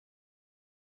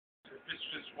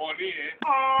This funny,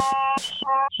 eh?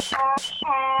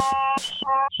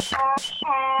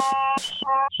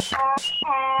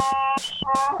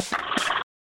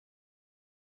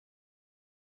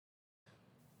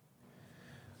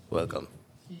 Welcome.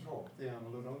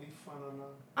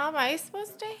 Am I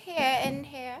supposed to hear in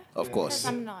here? Of course. Because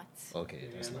I'm not. Okay.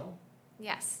 Just now.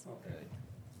 Yes. Okay.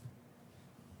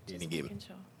 Any game. Making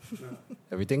sure.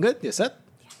 Everything good? You set?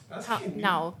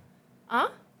 No. Huh?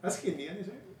 That's Indian, is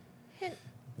it?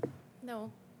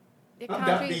 No. You Not can't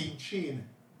that read. being chain.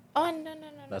 Oh, no.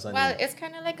 That's Well, unusual. it's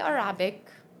kind of like Arabic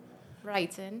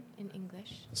writing in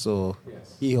English. So,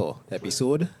 Yes. Iho,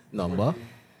 episode number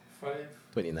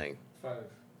 29.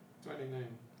 29.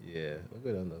 Yeah, we're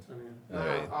good on that. 29. All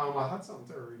right. I had something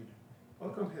to read.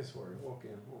 Welcome his story. Walk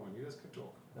in. Hold on. You guys could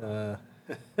talk.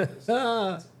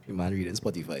 You man reading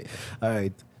Spotify. All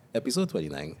right. Episode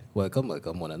 29. Welcome,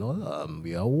 one and all.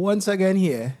 We are once again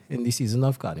here in the season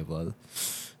of Carnival.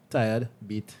 Tired,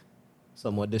 beat,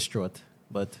 somewhat distraught,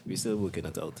 but we're still working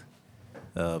it out.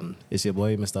 It's your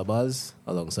boy, Mr. Baz,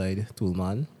 alongside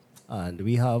Toolman. And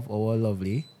we have our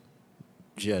lovely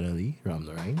Jennerlee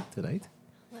Ramnarine tonight.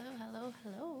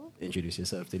 Hello. Introduce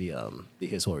yourself to the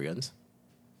historians.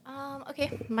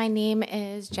 Okay, my name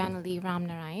is Jennerlee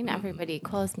Ramnarine. Everybody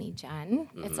calls me Jen.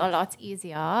 It's a lot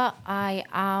easier. I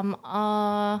am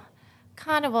a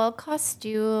carnival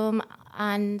costume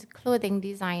and clothing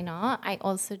designer. I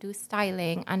also do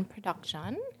styling and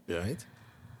production. Right?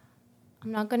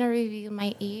 I'm not going to reveal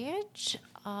my age.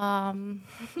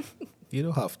 You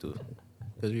don't have to,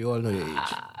 because we all know your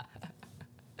age.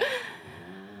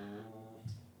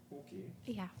 Okay.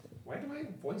 Yeah. Why do my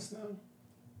voice now?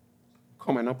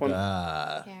 Coming up on.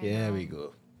 Ah, Fair here enough. we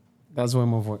go. That's why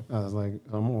my voice. I was like,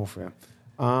 I'm off here.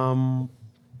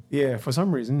 Yeah, for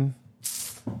some reason.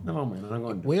 Never mind. I'm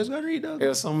going to. Where's going to read that? It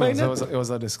was something Find else. it. It was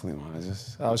a disclaimer.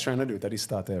 I was trying to do it at the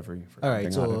start of every. All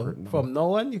right, so from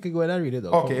now on, you can go ahead and read it.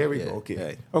 Okay, here we go. Yeah, Okay.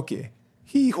 right. Okay.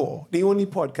 Hee-haw, the only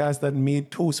podcast that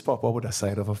made toast pop up with a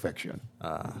side of affection.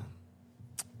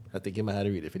 I think you might have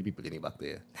to read it for the people in the back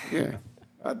there. Yeah,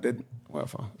 I did.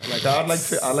 Whatever. Like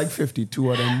I like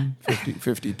 52 of them,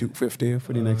 50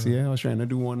 for the next year. I was trying to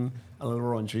do one a little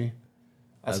raunchy.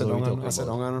 I That's sat what we down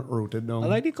talking and wrote it down. I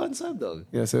like the concept, dog.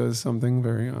 Yes, it was something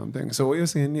very thing. So what you're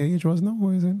saying your age was now?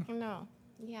 What is it? No.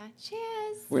 Yeah.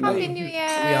 Cheers. We're Happy not- New Year.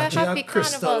 actually Happy have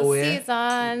Crystal Carnival away.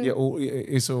 season.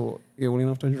 Yeah, so you're old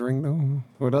enough to drink now?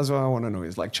 Well, that's what I want to know.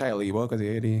 It's like child labor because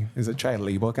is it child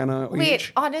labor kind of Wait,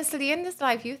 age? honestly, in this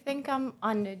life, you think I'm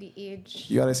under the age?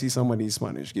 You gotta see some of these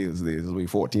Spanish girls. They'll be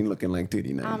 14 looking like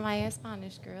 39. Am I a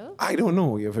Spanish girl? I don't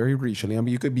know. You're very racially. I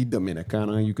mean, you could be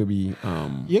Dominicana. You could be.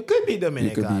 You could be You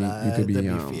Dominican. could be. to be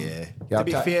You fair. To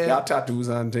be fair, have tattoos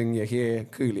and thing. Your hair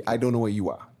curly. I don't know where you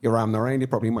are. You're Ramnarine. They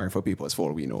probably married for people. As for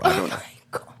all we know. I don't know.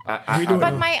 I don't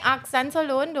But know. my accent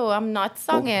alone, though, I'm not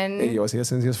singing. Hey, you was here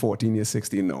since you're 14. You're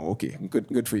 16. No, okay,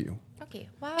 good for you. Okay,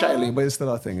 wow. Child labor is still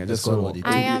a thing. I just call got what it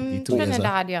I the am 2 years of-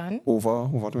 Trinidadian.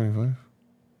 over 25.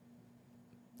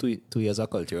 2 years of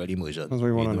cultural immersion. That's what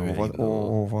you want to don't know. really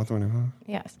Over 25.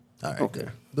 Yes. All right, Okay.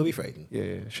 good. Don't be frightened.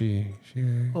 Yeah, she.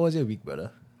 How was your week,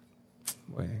 brother?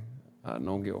 Boy, I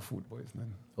don't get food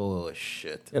poisoning. Oh,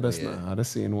 shit. Yeah, that's Yeah. not. I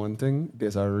just saying one thing.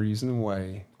 There's a reason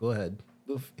why. Go ahead.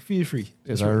 Feel free.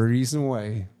 There's a reason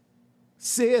why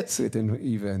Say it. certain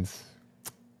events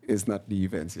is not the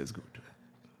events is good.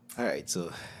 All right,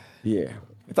 so Yeah.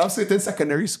 It have certain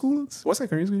secondary schools. What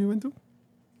secondary school you went to?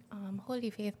 Holy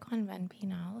Faith Convent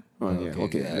Penal. Oh, yeah. Okay,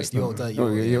 Okay. yeah, understand. you out there,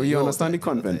 You you out understand the there,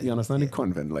 convent. yeah. You understand the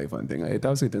convent life and thing. It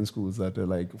have certain schools that are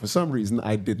like, for some reason,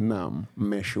 I didn't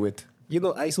mesh with. you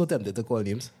know, I so tempted to call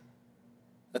names.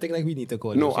 I think like we need to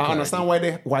call No, names. for I understand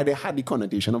why they had the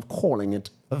connotation of calling it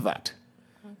that.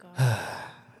 Oh, God.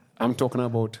 I'm talking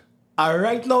about. I'm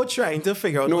right now trying to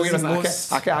figure out No, what's you the understand,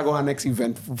 most... I can't go on next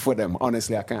event for them.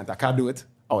 Honestly, I can't. I can't do it.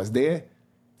 I was there.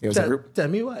 It was Tell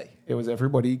me why. It was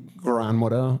everybody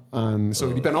grandmother, and so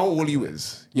depending on how old you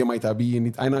is, you might have been in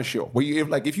it. I'm not sure. But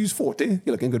if you're 40,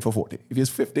 you're looking good for 40. If you're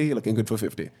 50, you're looking good for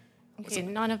 50. Okay,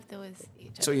 none of those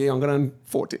ages. So you're younger than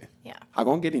 40. Yeah. I'm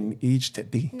gonna get in age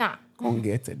today. Nah. Gonna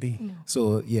get today.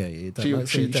 So, yeah, tell me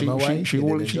why. She You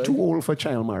didn't she enjoy? too old for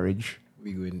child marriage.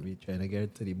 We trying to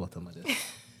get to the bottom of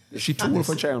this. She too old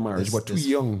for child marriage, but too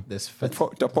young. This But fit,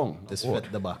 for the pong. this Oh.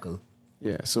 fit debacle.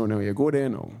 Yeah, so now you go there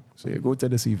now. So you go to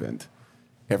this event.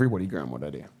 Everybody grandmother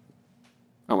there.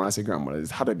 And when I say grandmother, it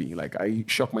had to be. Like, I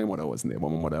shocked my mother wasn't there, but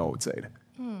my mother outside.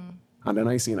 And then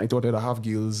I thought that I have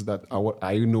girls that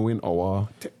I know in our...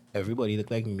 Everybody look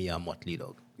like me and Motley,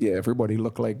 dog. yeah, everybody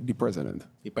look like the president.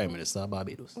 The Prime Minister of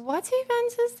Barbados. What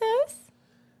event is this?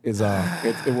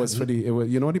 It was for the,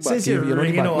 you know the bat Since cave? you're You know the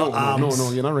wringing bat, our arms.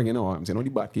 no, you're not ringing our arms. You know what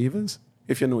the bat cave is?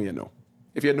 If you know, you know.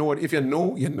 If you know,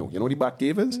 you know. You know what the bat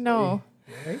cave is? No.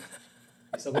 Right?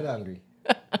 You're so angry.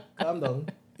 Calm down.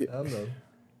 Calm down.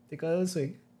 Take a little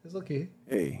swing. It's okay.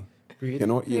 Hey, Breathe. you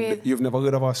know, Breathe. you've never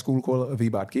heard of a school called the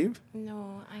bat cave?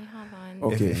 No, I haven't.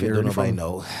 Okay, If you you're don't know really by from-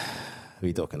 now,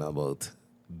 we're talking about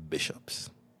bishops.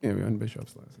 Yeah, we were in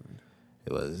Bishops last night.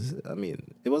 It was,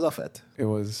 it was a fete. It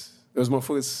was my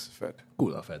first fete.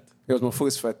 Cool a fete. It was my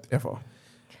first fete ever.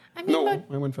 I mean, No,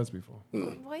 but I went fest before.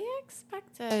 what you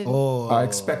expected? Oh. I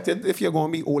expected if you're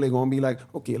gonna be old, you're gonna be like,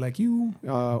 okay, like you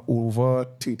are over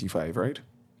 35, right?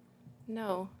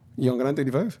 No. Younger than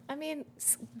 35? I mean,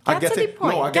 I get to the it.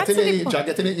 point. No, I get to in the the age. point. I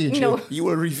get in the age. No. You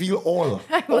will reveal all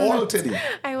will all not. today.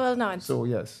 I will not. So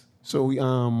yes. So we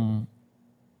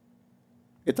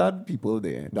it had people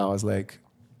there that was like,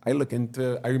 I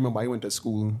remember I went to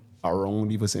school around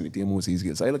the vicinity of most of these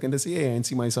kids. I look into say, hey, I ain't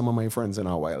see some of my friends in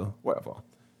a while, whatever.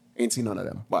 Ain't seen none of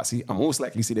them. But I see, I most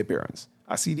likely see their parents.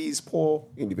 I see these poor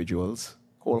individuals,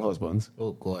 called husbands,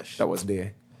 Oh, gosh. that was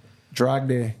there, dragged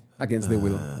there against their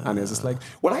will. And it's just like,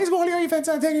 well, I go all your events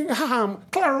and thinking,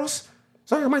 Claros.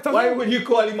 So I might tell Why would you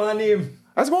call him my name?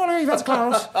 Let's go all your events,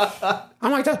 Claros. I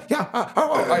might tell,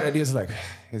 I just like,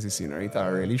 is this scene, right?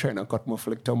 I'm really trying to cut my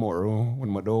flick tomorrow when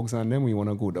my dogs and them. We want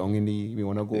to go down we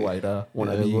want to go either one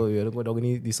of the, You want to go down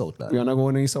in the Southland. we want to go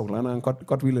in the Southland and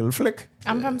cut we little flick.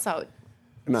 I'm from South.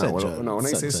 No, Central. no. When I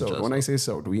say Central.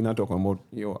 south, we not talking about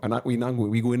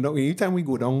we going down. Anytime we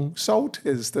go down south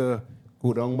is to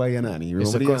go down by your nanny.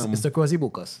 It's Remember the Crossy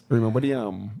Bucas. remember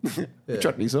the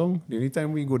chutney song. The only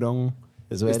time we go down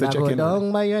It's is when to I check go in.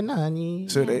 down by your nanny.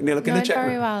 So they look in Know the it check.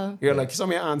 very well. You're like some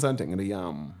of your aunts and thing. The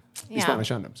Yeah. Spanish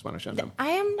and them. I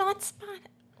am not Spanish.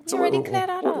 We So already cleared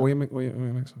that up.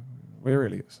 Where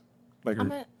really is?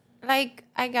 Like,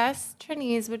 I guess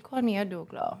Trinis would call me a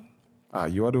Douglas.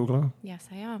 you are Douglas? Yes,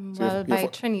 I am. So Well, your by fa-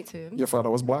 Trini terms. Your father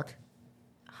was black?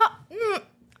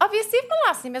 Obviously, if my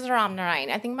last name is Ramnarine,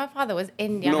 I think my father was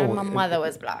Indian No, and my mother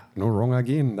was black. No, wrong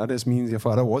again. That just means your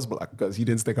father was black because he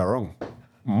didn't stick around.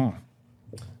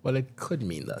 Well, it could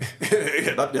mean that.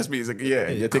 That just means, you're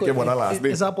It taking could- one last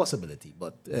name. It's a possibility,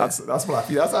 but That's black.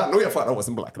 That's how I know your father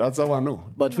wasn't black. That's how I know.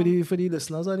 but for the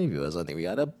listeners and the viewers, I think we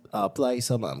had to apply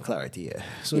some clarity here.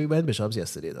 So we went Bishops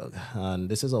yesterday, dog, and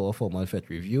this is our formal FET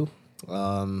review.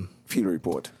 Field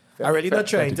report. I'm really not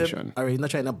trying Petition.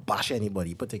 to bash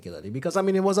anybody particularly because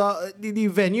it was the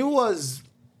venue was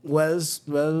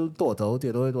well thought out.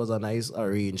 You know, it was a nice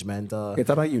arrangement. It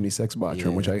had a unisex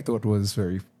bathroom, Yeah. which I thought was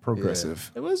very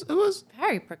progressive. It was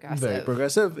Very progressive. very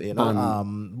progressive. You know,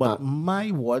 but my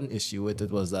one issue with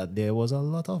it was that there was a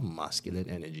lot of masculine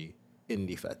energy in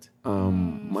the FET.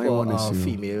 My For one a issue.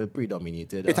 female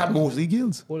predominated. It had mostly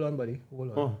girls. Hold on, buddy.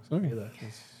 Hold on. Oh, sorry.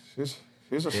 Relax.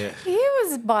 Yeah. He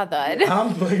was bothered.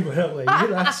 I'm going,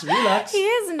 relax. He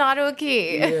is not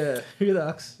okay. Yeah,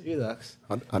 relax.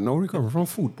 I know recover from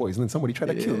food poisoning. Somebody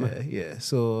tried to kill me. Yeah.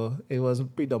 So it was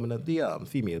predominantly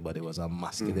female, but it was a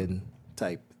masculine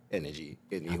type energy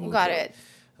in the whole Got crowd. it.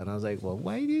 And I was like, well,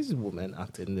 why these women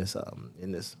act in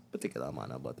this particular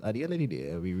manner? But at the end of the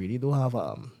day, we really don't have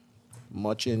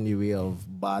much in the way of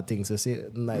bad things to say,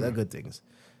 neither good things.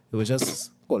 It was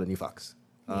just calling the facts.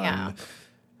 Yeah.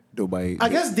 Dubai. I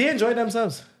guess they enjoy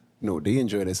themselves. No, they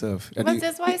enjoy themselves. But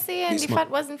that's why saying the fat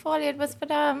wasn't for you, it was for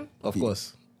them. Of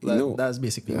course. No. That's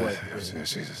basically what.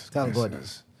 Thank God.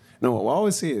 No, what I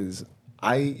always say is,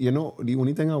 the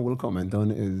only thing I will comment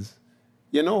on is,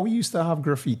 we used to have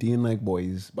graffiti in like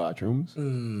boys' bathrooms,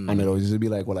 and it always used to be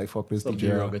like, well, I fuck this Some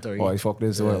teacher, derogatory. or I fuck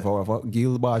this, whatever.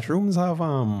 Girl bathrooms have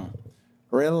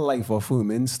real life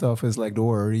affirming stuff is like, don't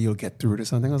worry, you'll get through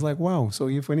this. And I was like, wow. So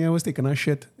if when I was taking a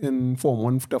shit in Form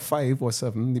 1 to 5 or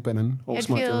 7, depending how You'd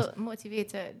smart you feel was,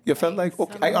 motivated. you felt like,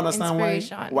 okay, some I understand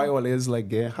inspiration. why always like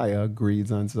get higher grades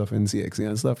and stuff in CXC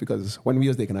and stuff, because when we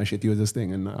was taking a shit, you was this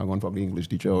thing, and I'm going to fuck the English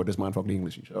teacher, or this man fuck the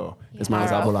English teacher, or this man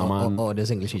is a Yeah. Ebola man. Oh,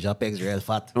 this English teacher pegs real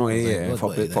fat. Oh, I was yeah, like, fuck,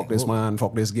 what this, boy, fuck this oh. man,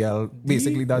 fuck this girl.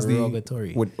 Basically, that's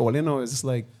Derogatory. with all you know is just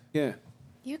like, yeah,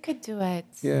 You could do it.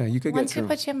 yeah, you could Once get you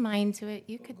through. put your mind to it,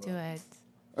 you could do it.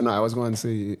 No, I was going to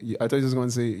say, I thought you was going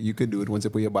to say you could do it once you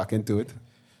put your back into it.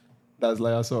 That's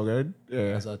like a song, right?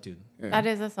 Yeah. That's our tune. That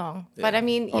is a song. But I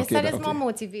mean, you Okay, said it's okay.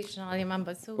 more motivational,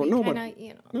 remember? So Oh, we no, kind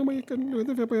but- of, No, but you can do it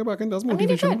if you put your back in. That's mean, you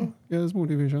motivation. could. Yeah, it's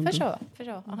motivation. For too.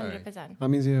 sure, 100%. That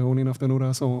means you're old enough to know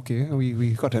that song. Okay,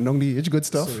 we cut down the age, good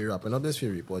stuff. So we're wrapping up this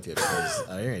field report here because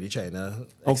I ain't really trying to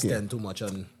extend too much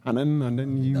on. And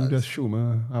then you does. just show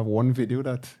me, I have one video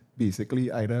that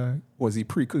basically either was the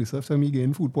precursor to me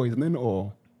getting food poisoning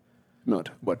or not.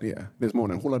 But yeah, this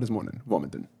morning,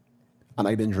 vomiting. And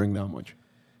I didn't drink that much.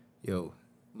 Yo,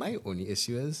 my only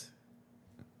issue is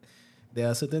there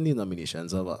are certain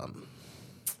denominations of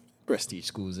prestige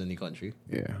schools in the country.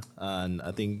 Yeah. And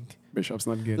I think Bishop's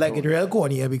not getting like it's real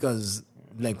corny here because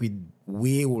like we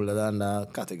way older than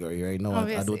that category right now. I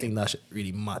Obviously. don't think that should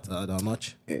really matter that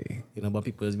much. Hey. You know, but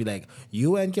people just be like,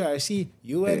 you and KRC,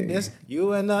 you and this,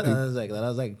 you and that. And I was like, that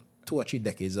was like 2 or 3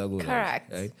 decades ago. now,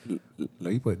 Correct. right?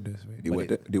 Let me put it this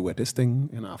way. The wettest thing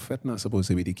in our fit not supposed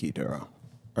to be the caterer.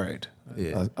 All right.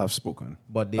 Yeah. I've spoken.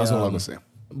 But they, that's all I'm going to say.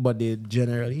 But they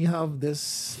generally have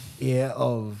this air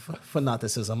of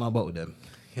fanaticism about them.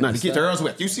 You Now, the understand? caterer's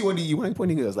wet. You see what you want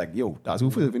pointing is like, yo, that's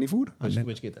who serve any food? And then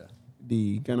Which caterer?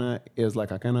 the kind of is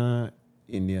like a kind of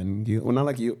Indian. Well, not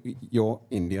like you're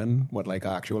Indian, but like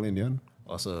an actual Indian.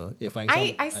 Also, if I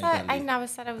I never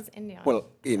said I was Indian. Well,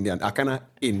 Indian. A kind of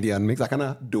Indian mix. A kind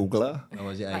of Douglas. that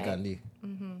was your eye Right. candy.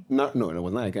 No, it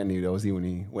was not like any. That was the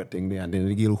only wet thing there. And then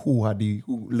the girl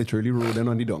who literally rode in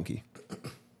on the donkey.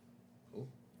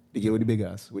 The girl with the big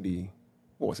ass with the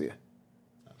what was it?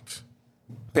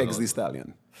 Pegs the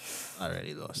stallion. I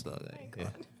already lost that. Like,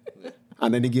 yeah.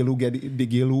 And then the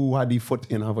girl who had the foot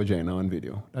in her vagina on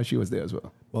video. That she was there as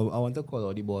well. Well, I want to call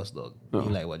out the boss dog. Uh-huh.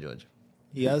 Eli Judge.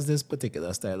 He has this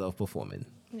particular style of performing.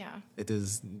 yeah. It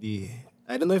is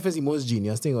I don't know if it's the most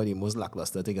genius thing or the most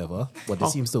lackluster thing ever, but it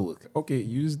seems to work. Okay,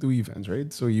 you just do events,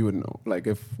 right? So you would know. Like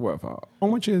if whatever. How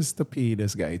much is to pay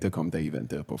this guy to come to event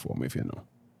to perform if you know?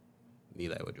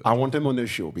 Eli Judge. I want him on the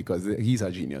show because he's a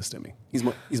genius to me. He's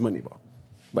my neighbor.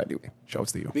 By the way,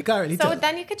 shouts to you. We can't really So tell.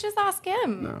 then you could just ask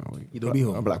him. No, You don't be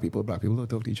home. Black people don't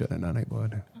talk to each other in that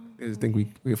neighborhood. They just think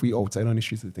if we outside on the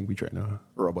streets, they think we trying to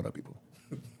rob other people.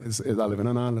 It's I live in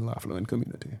an little affluent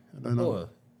community. I don't know. Oh,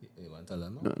 you want to tell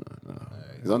them? No.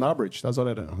 It's on average. That's all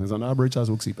I know. It's on average as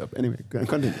Wooksy Pep. Anyway,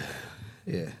 continue.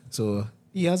 Yeah. So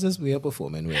he has this way of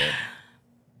performing where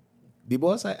the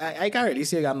boss, I can't really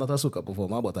say I'm not a soca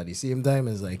performer, but at the same time,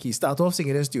 it's like he starts off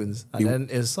singing his tunes and then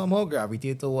is somehow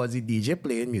gravitate towards the DJ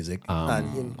playing music and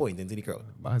him pointing to the crowd.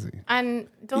 Bazie. And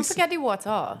don't forget the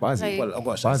water. Bazie. Like, Well, of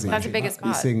course, Bazie. that's the biggest He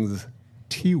part. sings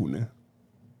tune.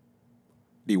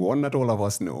 The one that all of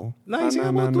us know. No, he sang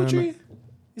about 2-3.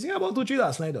 He sang about 2-3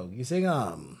 last night, dog. He sang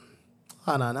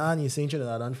Hanana and he sang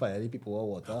Trinidad on Fire, the people of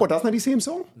water. Oh, that's not the same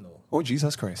song? No. Oh,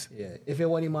 Jesus Christ. Yeah. If you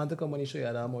want a man to come on the show, you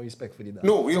have more respect for the dance.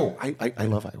 No, yo, I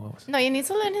love Iowa. No, you need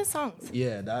to learn his songs.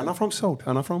 Yeah, that. I'm not from South.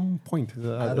 I'm not from Point.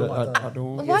 I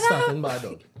don't. You're starting bad,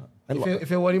 dog.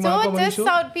 If you want a man to Don't come on the diss show.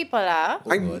 out people,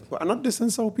 I'm not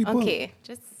dissing South people. Okay,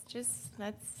 just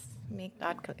let's make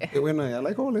that clear. When I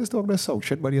like all this talk, the South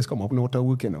shit, but he's come up not to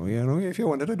work, you know. If you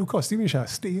wanted to do costume, you should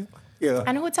stay. Yeah.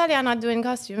 And who tell you I'm not doing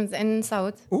costumes in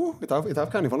South? Oh, it have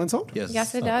carnival in South?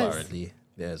 Yes, it does. Apparently,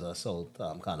 there's a Salt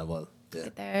Carnival. Yeah.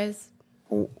 There's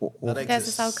Oh, That there's a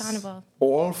exists. South Carnival.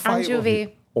 all five of Juvie.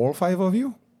 you. All 5 of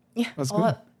you? Yeah, That's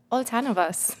all 10 of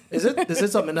us. Is it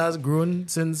something that has grown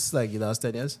since like the last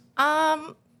 10 years?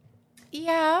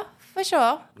 Yeah, for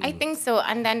sure. I think so.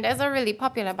 And then there's a really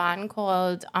popular band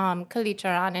called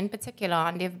Kalitaran in particular,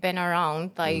 and they've been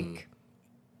around like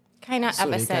kind of So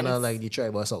ever they since. kind of like the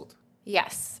tribe of South.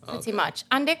 Yes, pretty much.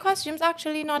 And their costumes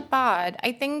actually not bad.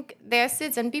 I think there are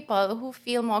certain people who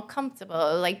feel more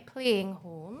comfortable like playing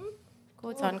home,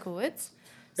 quote unquote.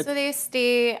 So they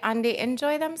stay and they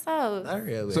enjoy themselves. Not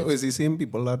really. So is the same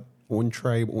people that own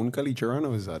tribe, own culture,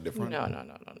 or is that different? No.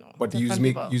 But you Different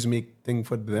people. make thing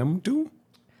for them too?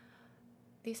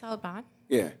 They sell band?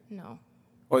 Yeah. No.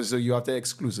 Or so you have to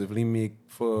exclusively make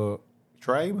for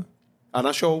tribe? I'm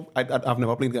not sure. I've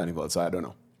never played Carnival, so I don't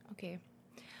know. Okay.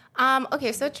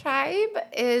 Okay, so Tribe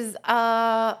is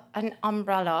an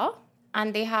umbrella,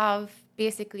 and they have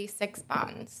basically 6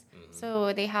 bands.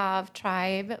 So they have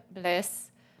Tribe, Bliss,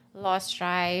 Lost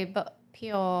Tribe,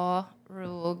 Pure,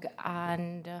 Rogue,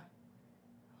 and who am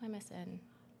I missing?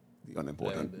 The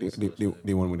unimportant. Yeah,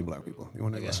 The one with the black people. The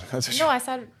one with the that's a No, I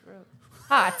said Rogue.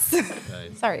 Hearts.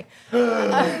 Sorry.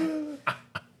 Good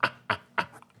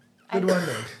one,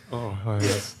 dog. Oh,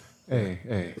 yes.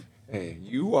 Hey.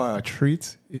 You are a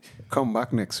treat. Come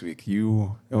back next week.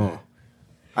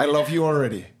 I love you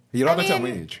already. You don't have to tell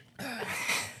my age.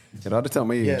 You don't have to tell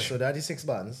my age. Yeah, so that is 6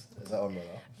 bands. Is that umbrella?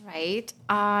 Right.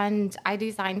 And I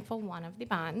designed for one of the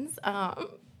bands. I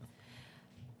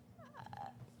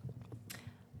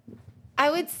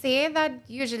would say that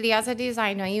usually as a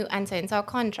designer, you enter into a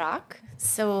contract.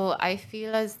 So I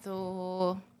feel as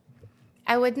though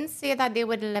I wouldn't say that they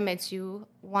would limit you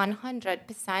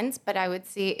 100%, but I would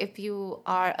say if you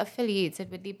are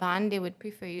affiliated with the band, they would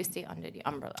prefer you stay under the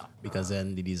umbrella. Because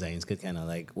then the designs could kind of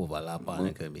like overlap and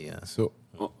it could be, So,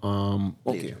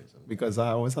 okay. Because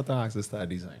I always have to ask the style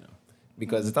designer.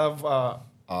 Because it have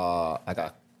like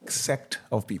a sect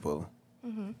of people,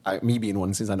 me being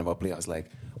one since I never play, I was like,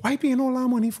 why paying all that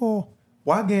money for?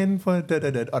 What again for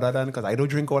other than because I don't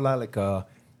drink all that like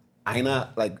I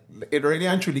not like it really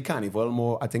and truly Carnival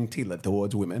more I think tailored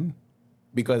towards women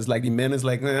because like the men is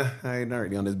like I not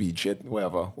really on this beach shit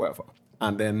whatever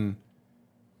and then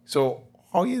so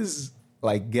how is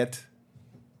like get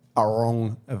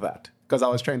around that because I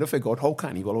was trying to figure out how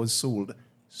Carnival was sold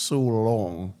so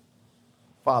long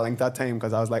for a length of time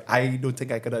because I was like I don't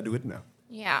think I could do it now.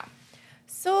 Yeah.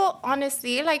 So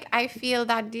honestly, like I feel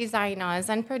that designers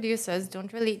and producers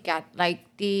don't really get like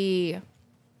the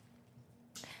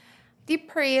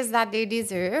praise that they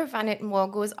deserve, and it more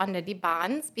goes under the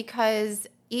bands because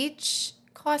each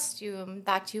costume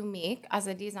that you make as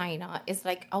a designer is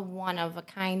like a one of a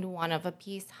kind, one of a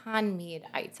piece, handmade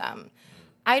item.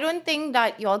 I don't think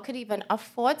that y'all could even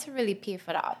afford to really pay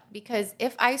for that because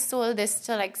if I sold this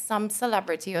to like some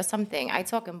celebrity or something, I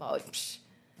talking about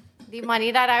the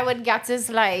money that I would get is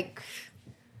like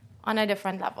on a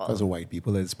different level. Because the white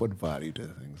people is put value to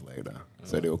things like that.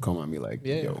 So they'll come and be like,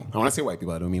 yo. I want to say white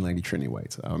people, I don't mean like the Trini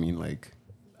whites. I mean like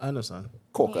I understand.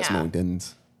 Caucasus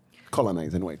Mountains,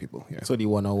 colonizing white people. Yeah. So the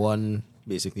 101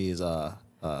 basically is I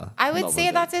would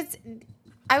say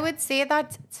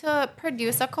that to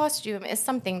produce a costume is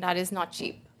something that is not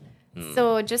cheap.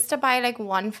 So just to buy like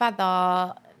one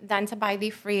feather, then to buy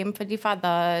the frame for the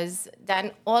feathers,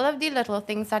 then all of the little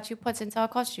things that you put into a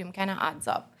costume kind of adds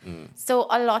up. So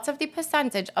a lot of the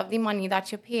percentage of the money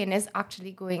that you're paying is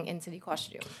actually going into the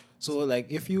costume. So like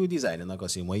if you design a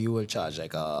costume, where you will charge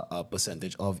like a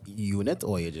percentage of unit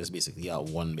or you just basically a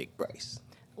one big price?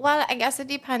 Well, I guess it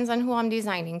depends on who I'm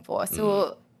designing for.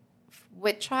 So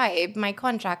with Tribe, my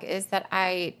contract is that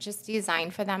I just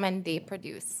design for them and they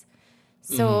produce.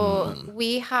 So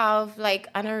we have like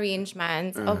an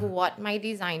arrangement of what my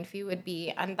design fee would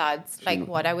be, and that's like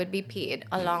what I would be paid,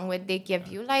 along with they give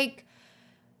you like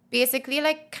basically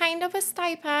like kind of a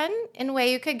stipend in where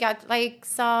you could get like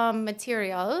some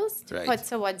materials to put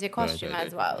towards your costume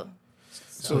as well.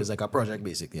 So it's like a project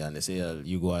basically, and they say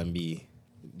you go and be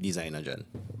designer, Jen.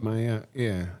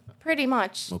 Pretty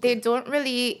much. Okay. They don't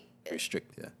really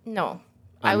Restrict, yeah. No,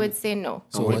 I would say no.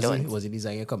 So they was the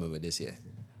designer coming with this year?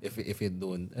 If you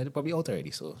don't, it's probably out already.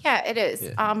 So yeah, it is.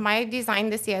 Yeah. My design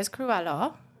this year is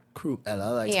Cruella.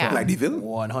 Cruella, like Yeah. Like the villain?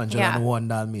 101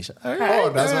 Dalmatian.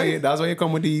 Oh, that's why you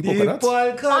come with the polka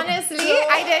dots? Honestly,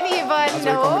 I didn't even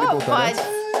know, but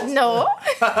no.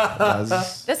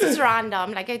 This is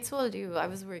random. Like I told you, I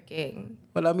was working.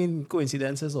 Well, I mean,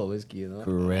 coincidence is always key, you know?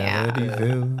 Cruella the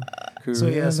villain. So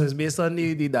yeah, so it's based on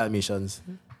the Dalmatians.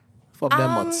 Fuck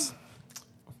them mutts.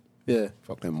 Yeah.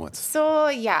 Fuck them mutts. So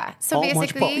yeah, so How basically,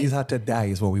 much puppies had to die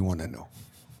is what we want to know.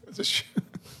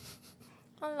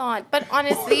 a lot. But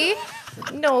honestly,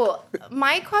 no,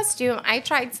 my costume, I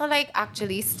tried to like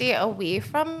actually stay away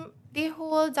from the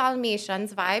whole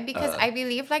Dalmatians vibe because I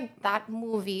believe like that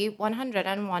movie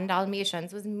 101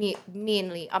 Dalmatians was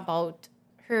mainly about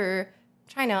her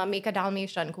trying to make a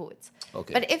Dalmatian coat.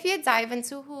 Okay. But if you dive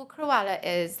into who Cruella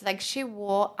is, like she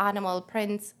wore animal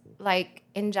prints like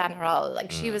in general.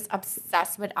 Like she was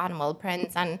obsessed with animal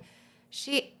prints and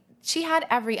she had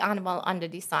every animal under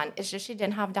the sun. It's just she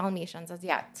didn't have Dalmatians as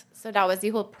yet. So that was the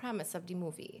whole premise of the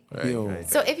movie. Right.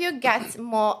 So if you get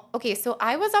more, okay, so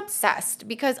I was obsessed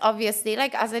because obviously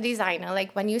like as a designer,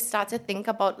 like when you start to think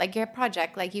about like your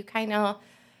project, like you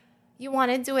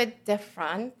want to do it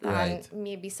different than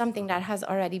maybe something that has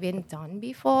already been done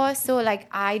before. So like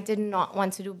I did not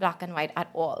want to do black and white at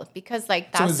all because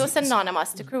like that's so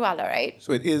synonymous to Cruella, right?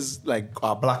 So it is like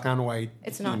black and white.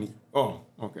 It's not. Oh,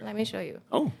 okay. Let me show you.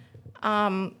 Oh.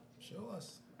 Show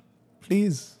us.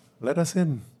 Please, let us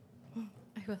in.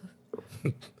 I will.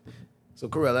 So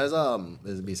Cruella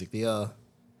is basically a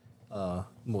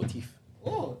motif.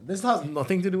 Oh, this has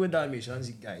nothing to do with Dalmatians,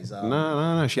 guys.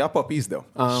 No. She have puppies though.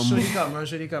 Show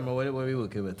the camera. What are we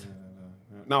working with?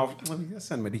 Now, just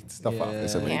send me the stuff off.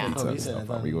 Send me Yeah. the stuff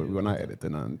off. We're not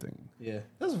editing anything. Yeah,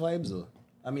 that's vibes though.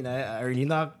 I mean, I really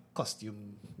not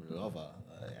costume lover.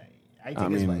 I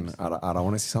think it's vibes. I don't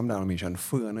want to see some Dalmatian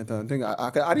fur and everything. I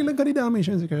didn't look at the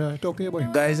Dalmatians because I talk to you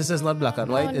about. Guys, this is not black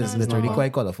and white. It's literally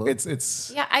quite colorful.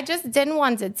 It's. Yeah, I just didn't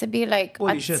want it to be like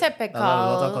Holy a shit. typical. A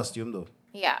lot of costume though.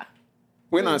 Yeah.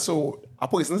 So a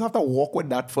person have to walk with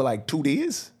that for like 2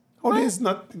 days? How does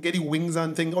not get the wings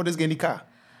and thing? How does get the car?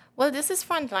 Well, this is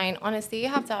frontline. Honestly, you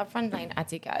have to have frontline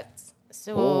etiquette.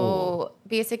 So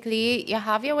basically, you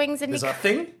have your wings in Is the that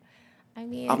thing? I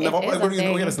mean, I've never it is a played.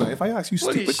 thing. Listen, if I ask you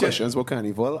Holy stupid shit. questions about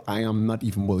Carnival, I am not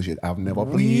even bullshit. I've never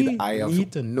We played. I have.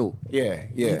 need to know. Yeah.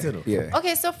 Need to know. Yeah.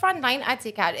 Okay, so frontline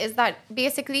etiquette is that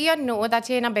basically you know that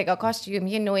you're in a bigger costume,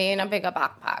 you know you're in a bigger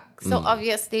backpack. So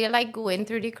obviously, like going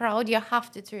through the crowd, you have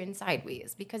to turn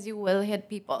sideways because you will hit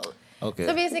people. Okay.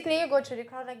 So basically, you go through the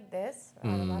crowd like this,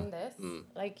 rather than this,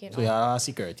 like you know. So you are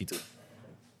security too.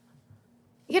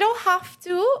 You don't have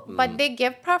to, but they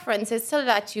give preferences to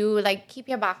let you like keep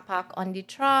your backpack on the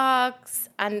trucks,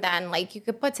 and then like you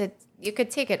could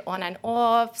take it on and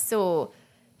off. So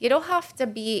you don't have to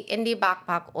be in the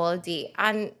backpack all day.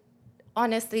 And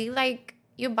honestly, like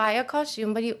you buy a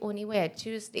costume, but you only wear it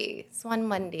Tuesday. So on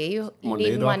Monday, you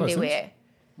need Monday wear.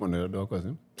 Monday dog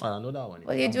costume. I don't know that one.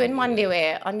 Well, you're doing Monday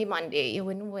wear. On the Monday, you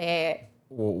wouldn't wear.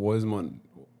 What was Monday?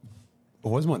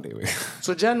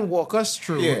 So Jen, walk us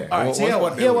through. Yeah. All right, so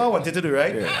What here what I wanted to do,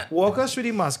 right? Yeah. Walk us through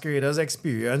the masqueraders'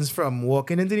 experience from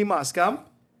walking into the mask camp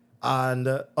and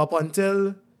up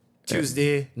until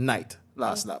Tuesday night,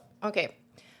 last lap. Okay.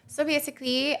 So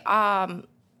basically,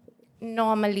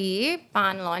 normally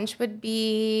band launch would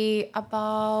be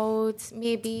about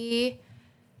maybe,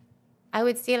 I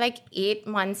would say like 8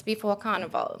 months before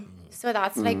Carnival. So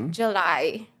that's like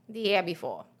July, the year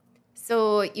before.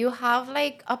 So you have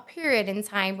like a period in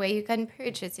time where you can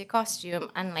purchase your costume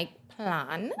and like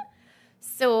plan.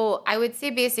 So I would say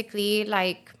basically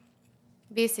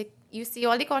you see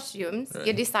all the costumes,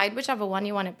 you decide whichever one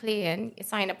you want to play in, you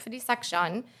sign up for the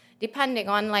section, depending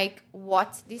on like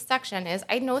what the section is.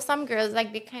 I know some girls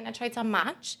like they kind of try to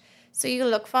match. So you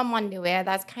look for Monday wear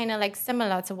that's kind of like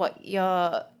similar to what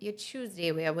your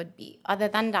Tuesday wear would be. Other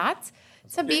than that,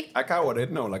 to be I can't order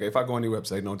it now. Like if I go on the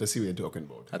website now to see what you're talking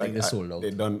about. I think they're sold out.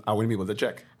 They done. I wouldn't be able to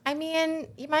check. I mean,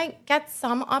 you might get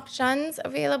some options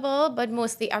available, but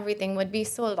mostly everything would be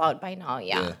sold out by now.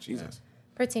 Yeah. Jesus.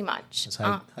 Pretty much. It's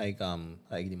high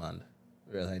demand,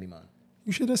 real high demand.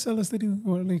 You should have sell us to do,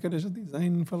 or you could have just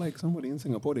design for like somebody in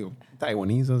Singapore,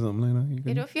 Taiwanese or something like that. You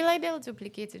could- don't feel like they'll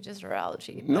duplicate it just real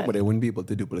cheap. No, but they wouldn't be able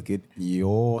to duplicate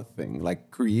your thing, like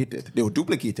create it. They would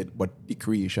duplicate it, but the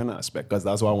creation aspect, because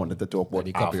that's what I wanted to talk about.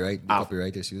 The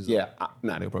copyright issues. Yeah,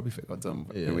 they'll probably figure out some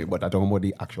anyway. But I'm talking about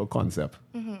the actual concept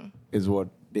is what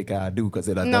they can do because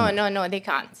they don't. No, they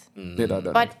can't. They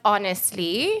don't. But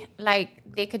honestly, like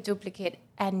they could duplicate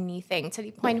anything to the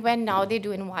point where now they're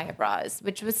doing wire bras,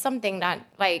 which was something that,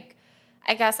 like,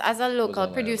 I guess as a local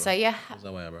producer, yeah. What's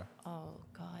that wire, bro? Oh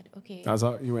God. Okay. That's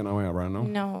how you went away around now.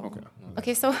 No. Okay.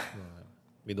 Okay. So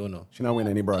We don't know. She not win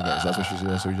any bra, guys. That's what she.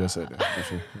 That's what you just said.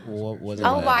 What was a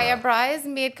wire bra is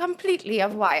made completely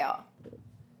of wire.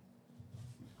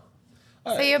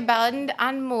 So you bend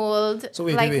and mold So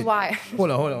wait. wire.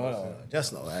 Hold on.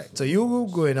 Just now, right? So you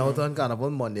going out on Carnival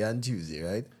Monday and Tuesday,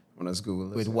 right? On us Google.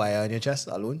 With wire on your chest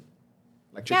alone?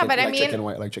 Like Yeah, chicken, but I like mean- chicken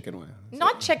wire, like chicken wire.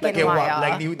 Not chicken Like a wire.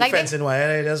 like the fencing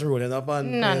wire, just rolling up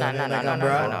on. No,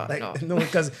 No,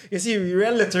 because you see, we're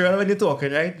real literal when you're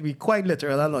talking, right? We quite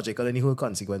literal and logical in the whole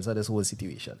consequence of this whole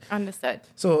situation. Understood.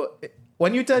 So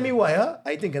when you tell me wire,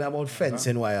 I thinking about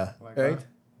fencing wire, right?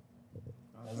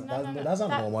 That's a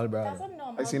normal bra. That's a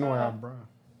normal I seen wire bra.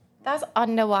 That's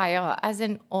underwire, as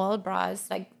in all bras.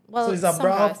 So it's a some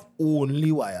bra bras. of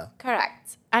only wire.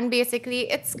 Correct. And basically,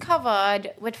 it's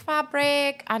covered with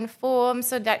fabric and foam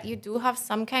so that you do have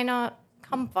some kind of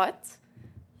comfort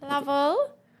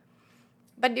level.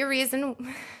 But the reason...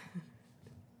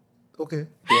 Okay.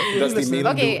 Does the mean,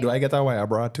 Okay. do I get a wire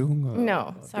bra too?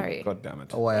 No, sorry. God damn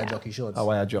it. A wire Yeah. jockey shorts. A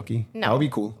wire jockey. No. That'll be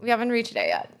cool. We haven't reached there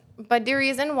yet. But the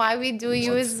reason why we do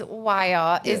use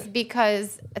wire is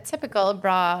because a typical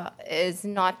bra is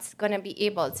not going to be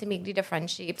able to make the different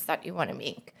shapes that you want to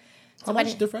make. How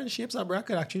much different shapes a bra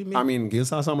could actually make? I mean,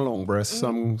 girls have some long breasts,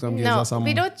 some girls No, have some.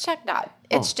 we don't check that.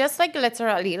 It's just like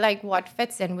literally like what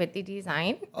fits in with the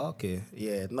design. Okay,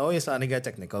 yeah. Now you're starting to get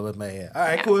technical with my hair. All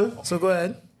right, Yeah. cool. So go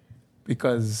ahead.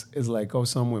 Because it's like how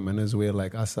some women is wear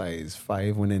like a size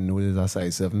 5 when they know there's a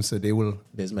size 7, so they will.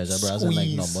 There's measure bras and like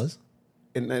squeeze. numbers.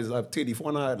 And there's a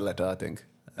 34 letter, I think.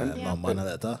 Number and a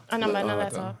letter. A number and a Oh,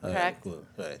 letter. All right, Correct. cool.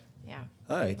 Right. Yeah.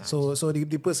 All right. So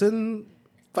the person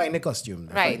find the costume.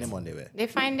 They Right. Find them on their way. They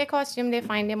find the costume, they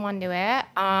find them on the wear.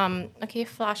 Okay,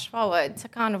 flash forward to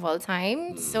Carnival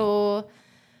time. So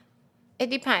it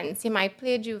depends. You might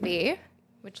play Juve,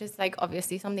 which is like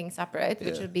obviously something separate,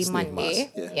 which Yeah, will be snake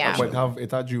Monday. mask. Yeah. But have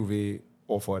it a Juve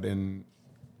offered in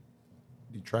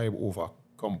the tribe over.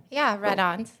 Yeah, Red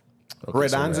Ant. Okay,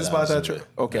 Red so Hands is Red part of Hands, the tribe.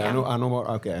 Okay, Yeah. I know more.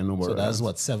 Okay, I know more. So Red that's Hands.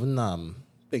 what 7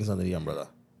 things under the umbrella.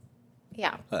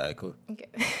 Yeah. All right, cool. Okay.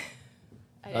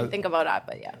 I didn't think about that,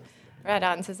 but yeah. Red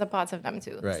Ants is a part of them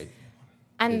too. Right.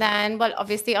 And then, well,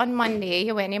 obviously on Monday,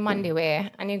 you're wearing your Monday wear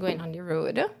and you're going on the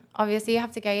road. Obviously, you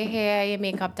have to get your hair, your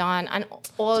makeup done, and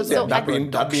also...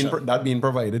 that being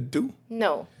provided too?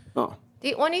 No. Oh.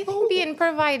 The only thing being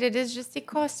provided is just the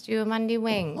costume and the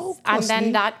wings. Oh, and then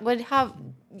costly. that would have...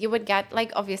 You would get,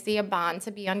 like, obviously a band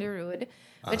to be on the road,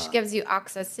 which gives you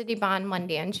access to the band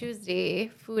Monday and Tuesday,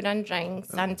 food and drinks,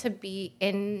 and to be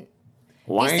in...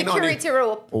 the security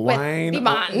rope with the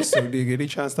band. So they get a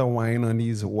chance to wine on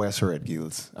these West Red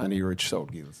Guilds and the Rich South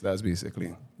Guilds. That's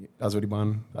what the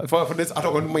band... For this, I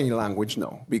talk about my language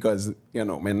now because,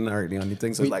 men are really on the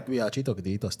things. So it's like... We actually talk to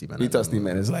the Tusty man. The Tusty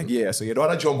man is like, yeah, so you don't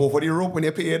want to jump over the rope when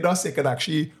you pay your dust. You could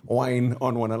actually wine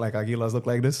on one of like a guilds look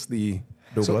like this, the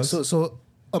Douglas. So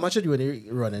how much are you really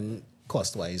running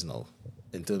cost-wise now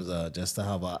in terms of just to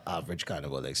have an average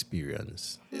carnival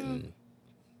experience in...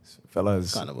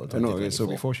 Fellas, Carnival so 2024.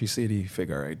 before she say the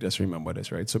figure, right, just remember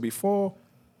this, right? So before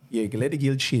you let the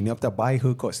guild chain, you have to buy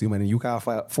her costume and then you can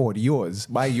afford yours.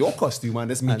 Buy your costume and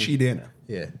that's me cheat in.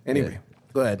 Yeah. Anyway. Yeah.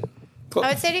 Go ahead. I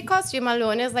would say the costume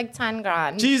alone is like 10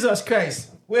 grand. Jesus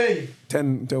Christ. Wait.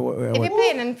 10 to If you're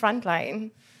playing in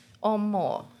frontline or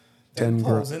more. 10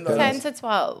 $10,000. 10 to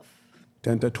 12.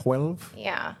 10 to 12.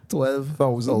 Yeah.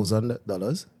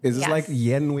 $12,000. Is this Yes. like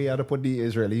yen we had to put the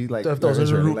Israeli like 12,000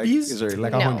 Israeli, rupees? Israeli,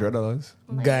 like No. $100.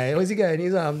 Guy, what's the guy?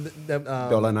 He's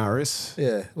Dollar Naris.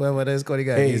 yeah. What is called the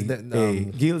guy? Hey, He's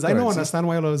Gills, I don't understand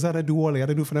why all of that do all they had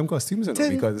to do for them costumes,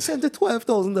 because $10,000 to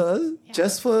 $12,000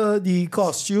 just for the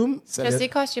costume. Just the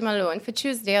costume alone for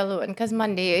Tuesday alone, because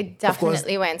Monday you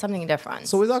definitely wearing something different.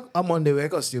 So is that a Monday wear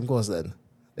costume cost then?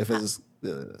 If it's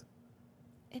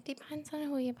It depends on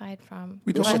who you buy it from.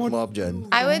 we just talk shut about him up, Jen.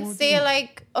 I would say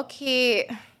like, okay,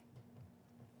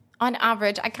 on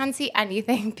average, I can't see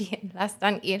anything being less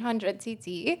than 800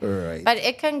 TT. Right. But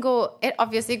it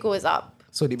obviously goes up.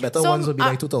 So the better So, ones would be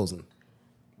like 2,000.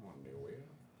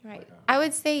 Right. I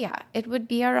would say, yeah, it would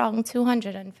be around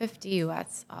 250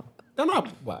 US up. they're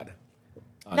not bad.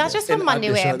 Not just for In Monday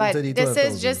wear, addition but to the this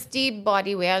 12,000. is just the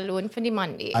body wear alone for the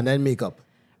Monday. And then makeup.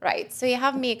 Right. So you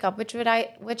have makeup, which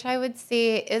I would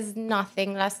say is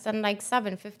nothing less than like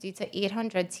 750 to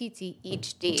 800 TT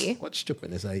each day. What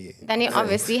stupidness are you? Then you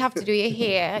obviously have to do your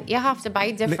hair. You have to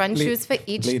buy different shoes for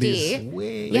each ladies,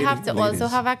 day. You have to also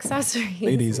have accessories.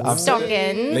 Ladies,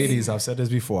 stockings. Ladies, I've said this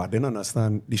before. I didn't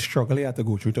understand the struggle you had to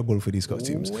go through to bull for these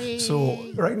costumes. So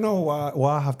right now, what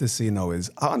I have to say now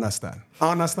is, I understand.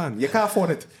 You can't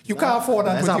afford it. You can't afford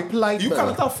that. That's a plight, You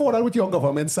brother. can't afford that with your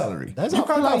government salary. That's you a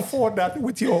can't plight. afford that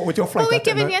with your flight But we're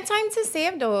giving attendant. you time to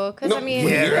save though, because No, I mean,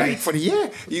 yeah, right. For the year,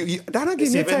 that again, your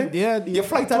Saving- time. yeah, the Your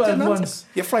flight 12 attendant, months.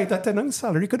 your flight attendant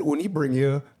salary could only bring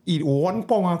you eat 1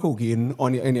 pound of cocaine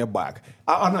in your bag.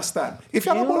 I understand. If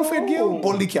you're a bullfed girl,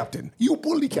 bull the captain. You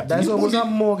bull the captain. That's You almost bull a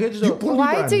the- mortgage, you though. bull the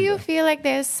why brand. do you feel like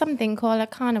there's something called a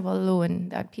carnival loan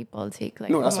that people take like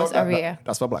No, that's almost for, every year?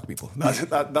 that's for black people. That's for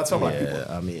black people. Yeah,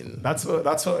 I mean, That's No,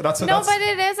 that's, but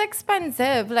it is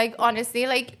expensive. Like honestly,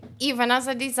 like even as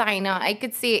a designer, I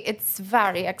could say it's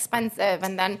very expensive.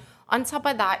 And then on top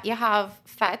of that, you have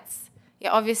fets. You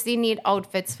obviously need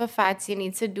outfits for fets. You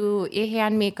need to do your hair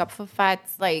and makeup for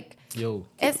fets. Like yo.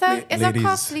 it's a ladies.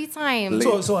 costly time.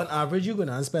 So on average, you're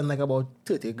gonna spend like about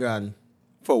 30 grand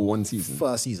for one season.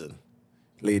 for a season.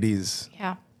 Ladies,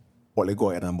 Yeah. all they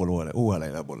go ahead and bull. Oh, I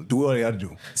like that bull. Do all you have to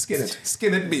do.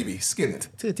 Skin it, baby, skin it.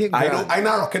 30 I grand. don't. I'm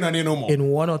not rocking on you no more. In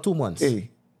 1 or 2 months. Hey,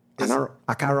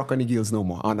 I can't rock on the girls no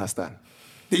more. I understand.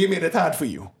 They made it hard for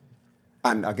you.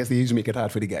 And I guess they used to make it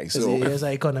hard for the guys. So It's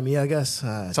the economy, I guess.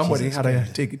 somebody Jesus had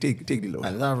to Christ. take the load.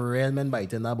 And that real men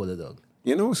biting that bullet dog.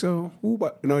 So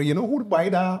you know who buy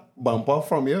that bumper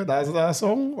from you? That's that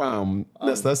song.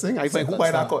 That's the thing. I think who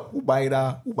buy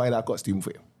that costume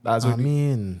for you? That's what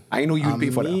I know you pay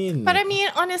for that. But I mean,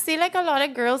 honestly, like a lot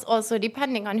of girls also,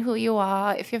 depending on who you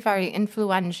are, if you're very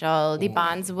influential, the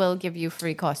bands will give you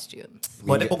free costumes.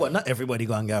 But not everybody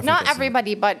going to get Not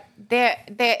everybody, but there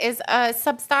is a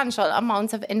substantial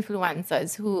amount of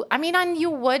influencers who, I mean, and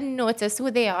you would notice who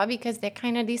they are because they're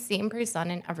kind of the same person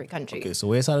in every country. Okay, so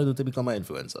where's Sarah do to become an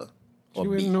influencer? Or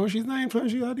be? No, she's not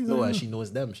influential. No, and she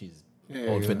knows them. She's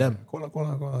out for them. Call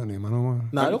her name. I don't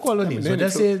want. Nah, don't call her name. So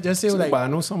just say like, But I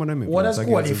know some of them. what does influencers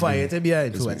qualify you is to be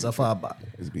an influencer for a bar?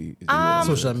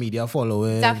 Social media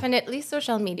following. Definitely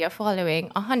social media following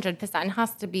 100%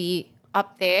 has to be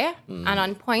up there and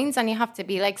on points, and you have to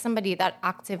be like somebody that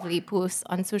actively posts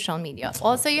on social media.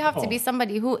 Also, you have to be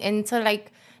somebody who into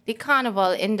like the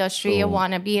carnival industry. You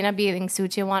want to be in a bathing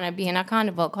suit, you want to be in a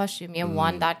carnival costume, you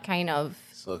want that kind of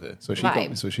Okay. So she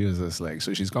vibe. she was just like,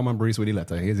 so she's come and brace with the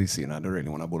letter. Here's the scene. I don't really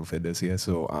want to bullfit this here.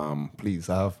 So please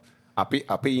I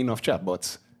pay enough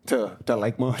chatbots to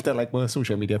like my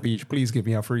social media page, please give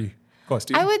me a free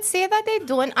costume. I would say that they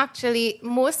don't actually,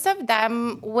 most of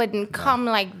them wouldn't come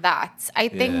like that. I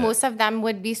think Yeah. most of them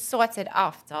would be sorted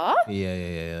after.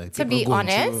 Yeah. Like, To people be going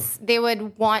honest, they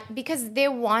would want, because they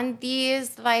want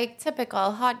these like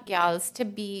typical hot girls to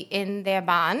be in their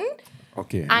band.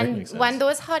 Okay. And makes when sense.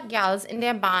 those hot girls in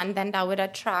their band, then that would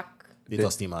attract. The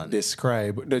dusty man.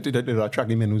 Describe the attract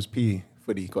the men who's pay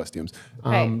for the costumes.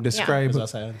 Right, yeah. Describe Is that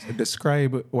science?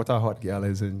 describe what a hot girl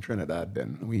is in Trinidad.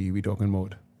 Then we talking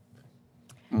about.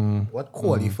 What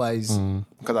qualifies?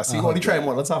 Because I see all the tri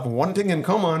models have one thing in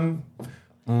common.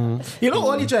 You know,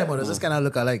 all the tri models just kind of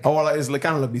look alike. All it's like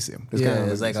kind of look the same.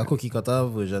 It's like a cookie cutter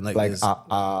version. Like this.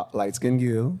 a light skinned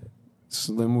girl,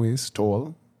 slim waist,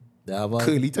 tall, They have a-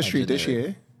 curly to a straightish generic-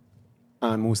 hair,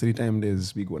 and most of the time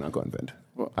there's we go in a convent.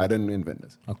 Well, I didn't invent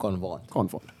this. A convent.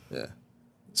 Convent. Yeah.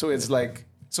 So it's like,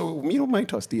 so me with my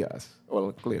dusty ass,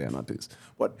 well, clearly I'm not this,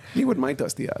 but me with my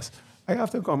dusty ass, I have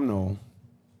to come now.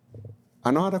 I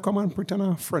know how to come and pretend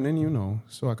I'm friending you now.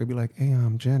 So I could be like, hey,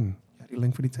 I'm Jen. You got the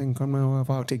link for the thing, come now,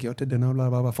 I'll take you out to dinner, blah,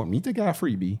 blah, blah. For me to get a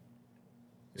freebie.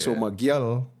 So Yeah. my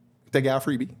girl to get a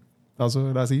freebie. That's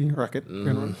the racket.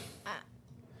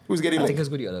 Who's getting I think linked? it's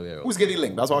good the other way around. Who's getting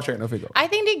linked? That's what I was trying to figure out. I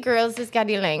think the girls is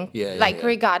getting linked, Yeah, like yeah.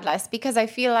 regardless, because I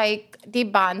feel like the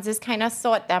bands is kind of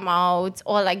sort them out,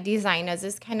 or like designers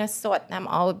is kind of sort them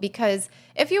out. Because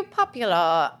if you're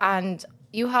popular and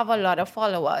you have a lot of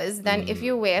followers, then if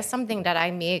you wear something that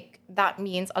I make, that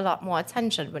means a lot more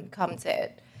attention would come to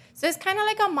it. So it's kind of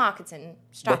like a marketing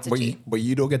strategy. But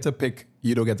you don't get to pick.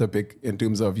 You don't get to pick in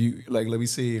terms of you. Like let me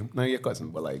say, not your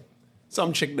cousin, but like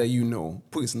some chick that you know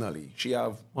personally. She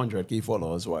have 100K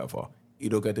followers, whatever. You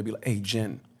don't get to be like, hey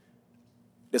Jen,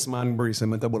 this man brings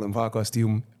him into Bullen for a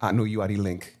costume. I know you are the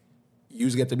link. You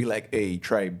just get to be like, hey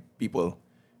tribe people,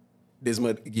 this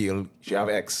my girl. She have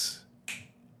X.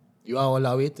 You are all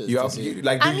away to You have say- you,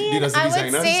 like I the mean, designers.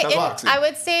 That's what I'm asking. I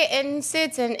would say in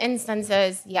certain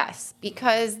instances, yes,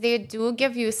 because they do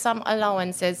give you some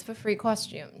allowances for free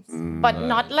costumes, but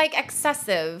not like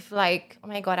excessive. Like, oh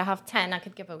my God, I have 10, I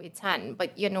could give away 10.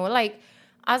 But you know, like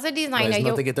as a But designer, it's not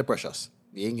you to get the precious.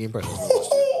 You ain't getting precious.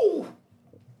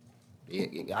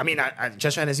 I mean, I'm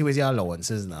just trying to see where's your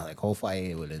allowances now. Like how far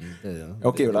you willing.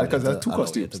 Okay, well, because that's two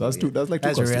costumes. That's like two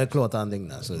That's a real costumes. cloth and thing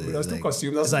now. So That's two like,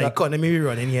 costumes. It's That's- an economy we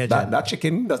running here, Jen. That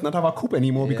chicken does not have a coop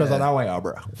anymore because of that wire,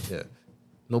 bro. Yeah.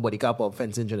 Nobody can pop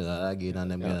fencing Trinidad again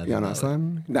and them. gonna You do that.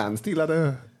 understand? Dan still at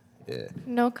the. Yeah.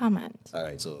 no comment. All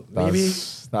right. So maybe.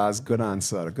 That's good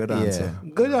answer. Good answer. Yeah.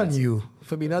 Good on you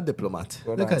for being a diplomat.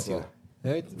 Good Look answer. at you.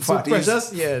 Right? So Fact is-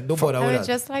 precious, yeah, don't bother I with would that.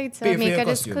 just like to Pay for make your a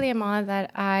costume. disclaimer that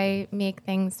I make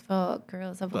things for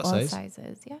girls of Plus all size?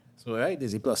 sizes. Yeah. So right,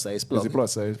 there's a plus size Is plug. the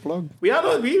plus size plug? We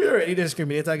already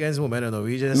discriminate against women, you know.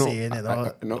 We just saying, you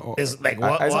know. no. It's like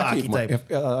what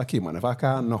archetype? Okay, man. If I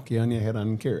can't knock you on your head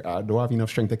and carry, I don't have enough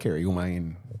strength to carry you,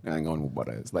 man. Hang on, but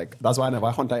it's like that's why I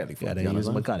never hunt a elephant. Yeah, you they use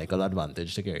understand? mechanical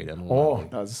advantage to carry them. Oh,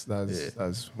 that's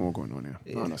more going on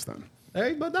here. I understand.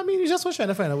 Right, but I mean, you just was trying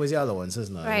to find out where's your allowances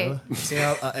now. Right. You know? See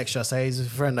an extra size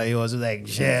friend of yours was like,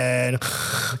 Jen,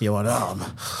 you want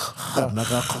like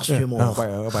a costume or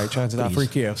By chance, that free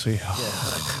KFC.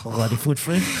 or the food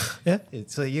free? Yeah.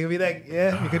 So you can be like,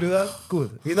 yeah, you can do that.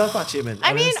 Cool. You're not fat shaming.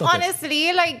 I mean, Stop it.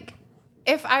 honestly, like,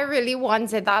 if I really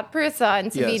wanted that person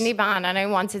to be Yes. in the band and I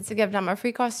wanted to give them a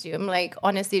free costume, like,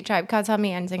 honestly, Tribe can't tell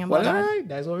me anything about Well, all that. right.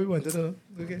 That's what we wanted to.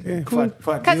 Okay. Yeah, Cool.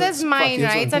 Because it's mine,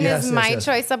 right? And Yes, it's yes, my yes.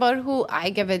 choice about who I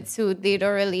give it to. They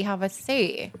don't really have a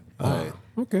say. All right.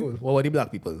 Okay. Cool. What were the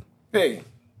black people? Hey,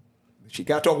 she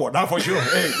can't talk about that for sure.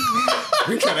 Hey,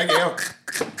 we trying to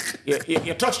get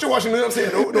you touch the washing machine. I'm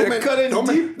saying don't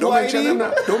mention them.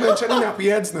 Don't mention them nappy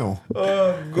heads now.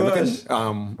 Oh, gosh.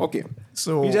 Okay.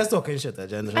 So We just talking shit,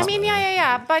 Jen. I mean,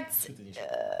 yeah. But,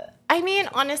 I mean,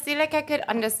 honestly, like, I could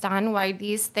understand why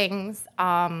these things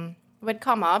would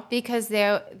come up because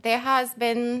there has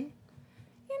been,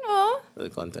 you know, The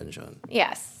contention.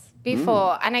 yes,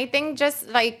 before. And I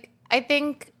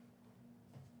think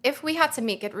if we had to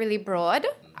make it really broad,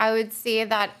 I would say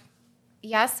that,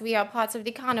 yes, we are part of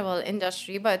the carnival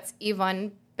industry, but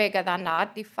even bigger than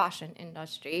that, the fashion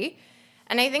industry.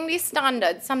 And I think the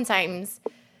standards sometimes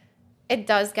it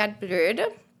does get blurred.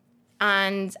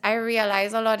 And I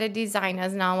realize a lot of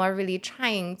designers now are really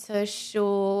trying to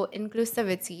show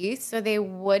inclusivity. So they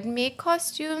would make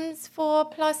costumes for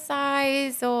plus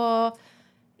size or,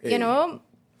 you know,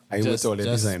 I would all the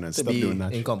designers to stop be doing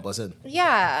that. encompassing.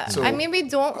 yeah. So- I mean, we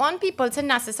don't want people to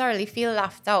necessarily feel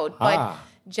left out. But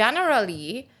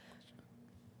generally,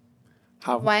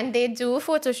 when they do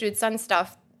photo shoots and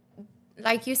stuff,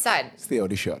 like you said, Stay out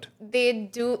the shot. they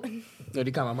do. No,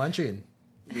 the cameraman train.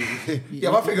 You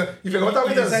ever figure what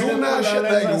I'm zoom that shit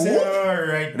like, whoop.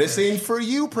 Right. This ain't for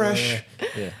you, Presh.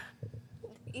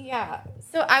 Yeah.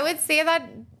 So I would say that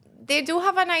they do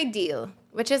have an ideal,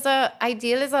 which is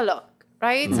ideal is a look,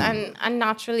 right? And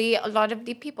naturally, a lot of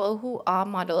the people who are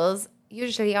models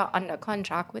usually are under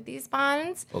contract with these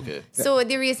brands. Okay. So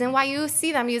the reason why you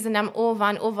see them using them over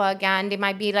and over again, they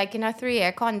might be like in a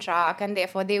 3-year contract, and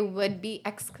therefore they would be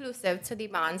exclusive to the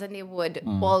brands, and they would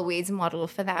always model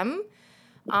for them.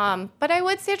 But I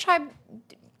would say try.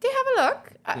 They have a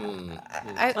look.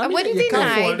 I wouldn't you can't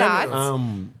deny afford that.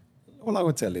 All I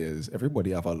would tell you is everybody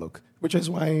have a look, which is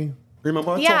why.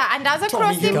 Remember? And that's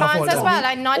across the brands as well.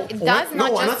 And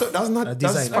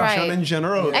that's fashion in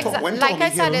general. Like I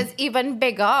said, it's even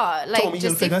bigger. Like Tommy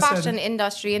just the Hilfiger fashion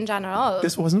industry in general.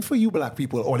 This wasn't for you black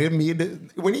people. Or they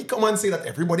made when he come and say that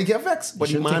everybody get vexed, but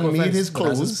the man made his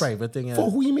clothes private thing.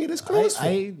 for who he made his clothes for.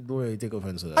 I don't really take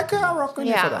offense to that. I can't rock on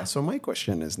you for that. So my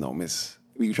question is now, Miss,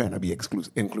 we trying to be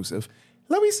inclusive.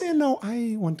 Let me say now,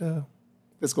 I want to.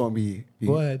 It's gonna be.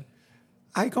 Go ahead.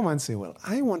 I come and say, well,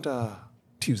 I want a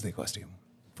Tuesday costume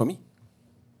for me.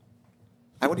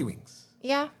 I want the wings.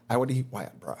 Yeah. I want the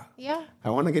wire bra. Yeah. I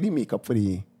want to get the makeup for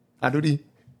the. I do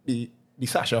the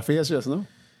Sasha face just no.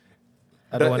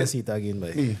 I don't want to see it again,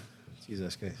 but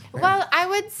Jesus Christ. Well, I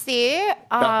would say.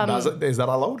 Is that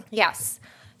allowed? Yes.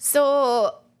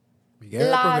 So. We get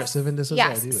progressive in this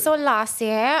society. Yes. So last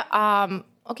year,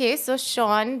 so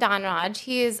Sean Danraj,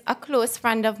 he is a close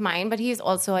friend of mine, but he's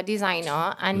also a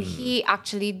designer, and he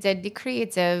actually did the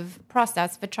creative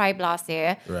process for Tribe last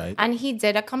year. Right. And he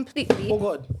did a completely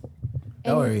God.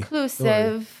 Don't worry.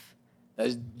 inclusive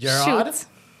That's Gerard. shoot.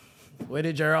 Where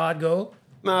did Gerard go?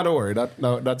 Nah, don't worry.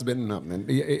 That's been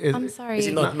happening. I'm sorry. Is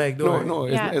he nutmeg? Don't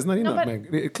worry. It's not No, but- nutmeg.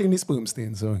 It clean the sperm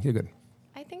stain, so you're good.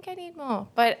 I think I need more.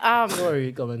 But Don't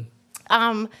worry, coming. he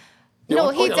did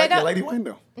You like the wine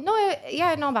though?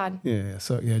 not bad. Yeah.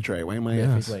 So try wine my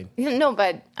Yeah, ass. fine. No,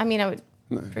 but I mean I would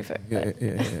prefer. Yeah.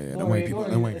 Don't worry, mind people.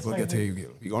 don't Don't worry, mind it's people. fine. Get to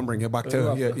you. You gonna bring it back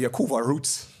to your Cuba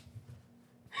roots.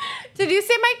 Did you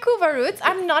say my Cuba roots?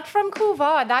 I'm not from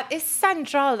Cuba. That is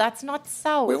central. That's not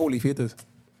south. Where Holy Faith is?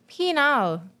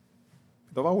 Penal.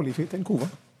 Do Holy Faith in Cuba?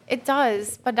 It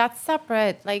does, but that's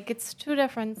separate. Like it's 2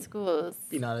 different schools.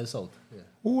 Penal is south. Yeah.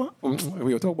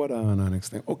 We'll talk about that on the next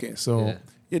thing. Okay, so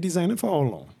you're designing for how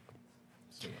long?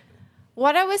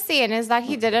 What I was saying is that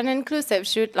he did an inclusive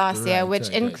shoot last year, which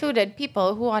included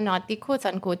people who are not the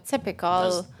quote-unquote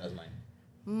typical That's mine.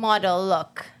 model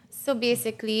look. So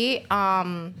basically,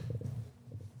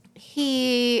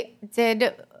 he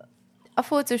did a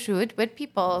photo shoot with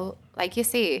people, like you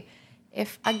say,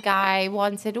 if a guy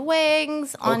wanted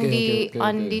wings on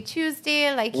the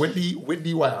Tuesday, like With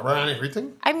the wire and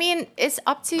everything? I mean, it's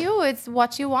up to you. It's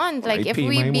what you want. Like, if pay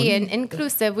we my being money.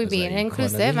 inclusive, we It's being like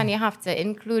inclusive, economy. and you have to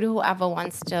include whoever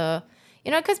wants to,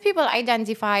 because people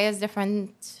identify as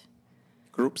different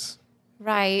Groups?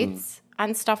 rights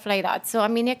and stuff like that. So, I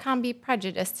mean, you can't be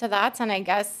prejudiced to that. And I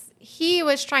guess he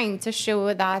was trying to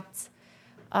show that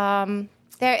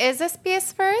there is a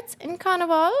space for it in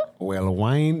Carnival. Well,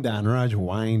 wine Danraj,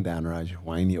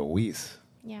 wine your waist.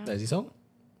 Yeah. That's the song?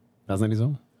 That's not his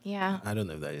song? Yeah. I don't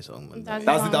know if that is song. Man. That's-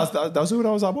 That's what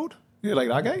that was about? You like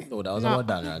that guy? No, that was No,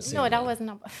 about Dan. no, that wasn't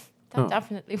about. That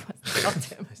definitely wasn't about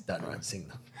him. It's Dan sing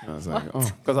now. I was like,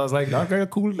 because I was like, that guy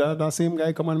cool. That same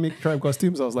guy come and make tribe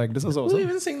costumes. I was like, this is Who awesome.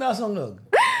 even sing that song, though?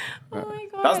 Oh my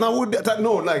God. That's not what.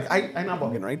 No, like I'm not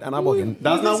bugging, right? I'm not bugging.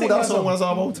 That's not what that song was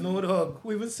about. No, dog.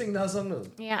 Who even sing that song, though?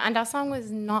 Yeah, and that song was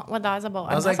not what that was about.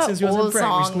 That was And like that's since an you was in old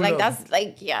primary song. school, Like though. that's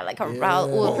like like a real Yeah.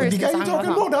 old The person guy you song.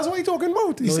 talking about, that's what you talking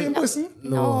about. The same person.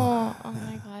 No. Oh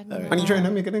my God. No. And you trying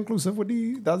to make it inclusive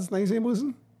with that's not the same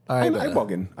person? I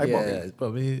bugging. I Yeah, bugging. it's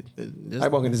probably. I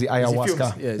bugging. Is the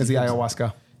ayahuasca? Yeah, Is the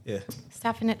ayahuasca? Yeah. It's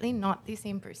definitely not the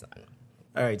same person.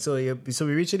 All right, so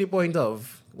we reach to the point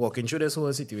of walking through this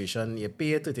whole situation. You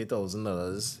pay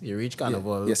 $30,000. You reach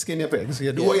Carnival. You skin your pigs.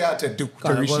 You do what you have to do to reach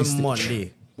Carnival the stage.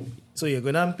 Monday. So you're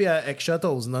gonna pay an extra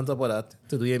 $1,000 on top of that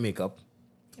to do your makeup.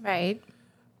 Right.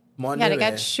 Monday, You had to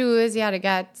right? get shoes. You had to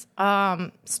get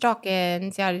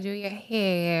stockings. You had to do your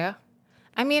hair.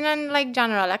 I mean, and like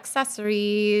general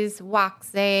accessories,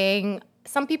 waxing.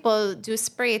 Some people do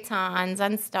spray tans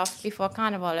and stuff before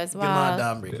Carnival as Give me a well.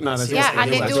 damn break. Nah, that's Yeah, just-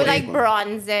 and they that's do white like people.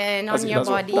 bronzing on your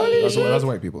body. That's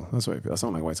white people. That's white people. That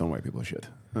sound like some white people shit.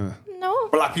 No.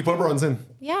 Black people bronzing.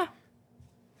 Yeah.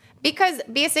 Because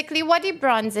basically what the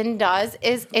bronzing does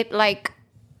is it like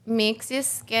makes your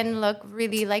skin look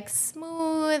really like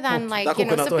smooth and like, that so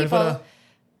coconut oil for people, that?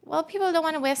 well, people don't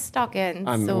want to wear stockings.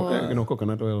 And so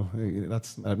coconut oil.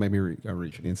 That may be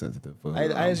reaching insensitive for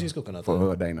I just use coconut for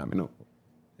oil. her dynamic. No,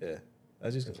 Yeah.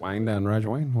 That's just good. Wine, Dan, Raj,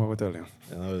 wine. What would I tell you?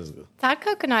 Yeah, that was good. That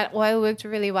coconut oil worked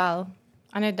really well.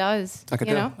 And it does. I could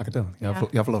you tell. know? I could tell. Yeah.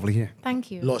 You have lovely hair.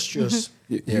 Thank you. Lustrous.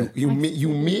 You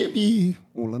may be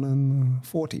older than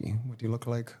 40, but you look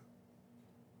like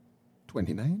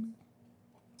 29.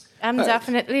 I'm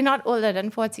definitely not older than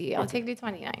 40. I'll take the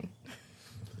 29.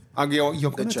 And you're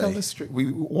going to try. tell the straight.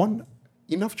 We want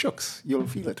enough chucks. You'll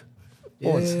feel it.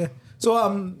 Yeah.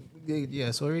 So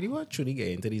so really what truly get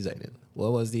into designing?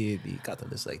 What was the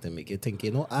catalyst like to make you think,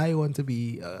 I want to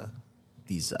be a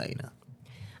designer?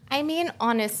 I mean,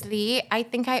 honestly, I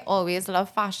think I always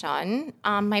loved fashion.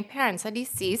 My parents are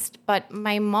deceased, but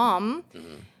my mom,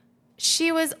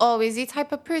 she was always the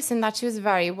type of person that she was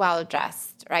very well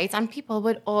dressed, right? And people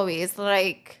would always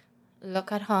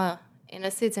look at her in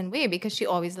a certain way because she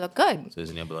always looked good. So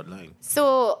it's in your bloodline.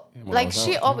 So, Yeah,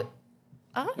 she always...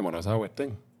 Your mother's a wet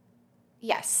thing.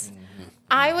 Yes.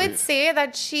 I would say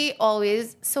that she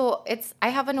always, I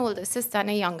have an older sister and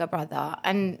a younger brother.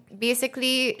 And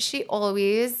basically, she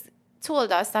always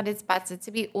told us that it's better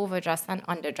to be overdressed than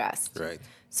underdressed. Right.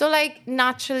 So,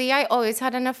 naturally, I always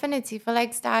had an affinity for,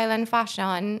 style and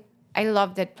fashion. I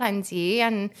loved it plenty.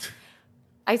 And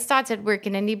I started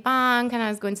working in the bank and I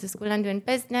was going to school and doing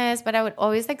business. But I would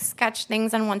always, sketch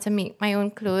things and want to make my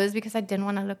own clothes because I didn't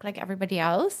want to look like everybody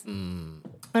else.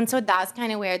 And so that's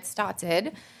kind of where it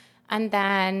started. And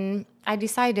then I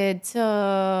decided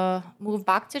to move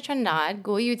back to Trinidad,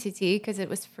 go UTT because it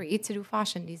was free to do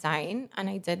fashion design. And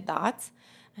I did that.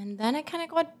 And then I kind of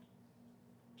got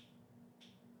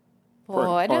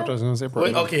bored. I was going to say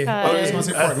pregnant. Okay. I was going to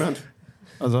say pregnant.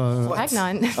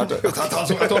 Pregnant. I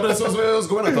thought this was where I was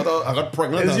going. I thought I got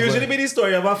pregnant. It's usually been the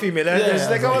story of a female. It's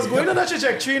like I was going on that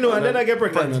trajectory, and then I get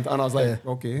pregnant. And I was like,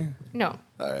 okay. No.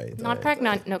 All right. Not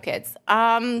pregnant, no kids.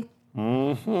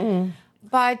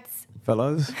 But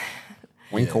Fellas,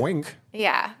 wink, wink.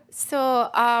 yeah. So,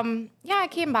 I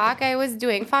came back. I was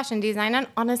doing fashion design. And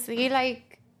honestly, I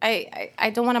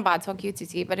don't want to bad talk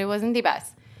UTT, but it wasn't the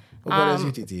best. What is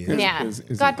UTT? Yeah. is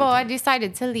Got it- bored,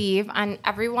 decided to leave. And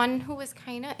everyone who was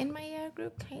kind of in my year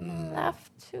group kind of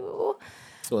left too.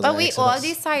 So was But that we all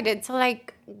Exodus? decided to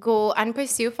go and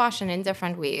pursue fashion in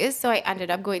different ways. So I ended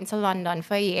up going to London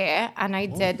for a year and I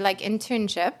did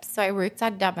internships. So I worked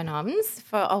at Debenhams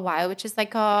for a while, which is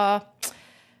like a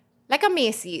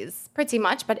Macy's pretty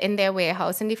much, but in their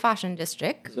warehouse in the fashion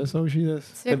district. That's how she is.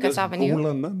 Circus Avenue.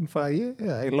 London for a year.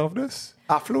 Yeah, I love this.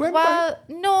 Affluent. Well,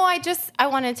 no, I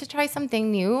wanted to try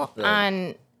something new.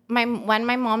 And when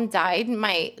my mom died,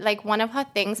 one of her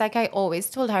things, I always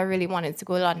told her I really wanted to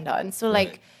go to London. So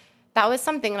that was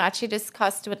something that she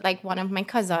discussed with one of my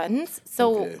cousins.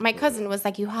 So my cousin was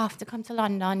like, you have to come to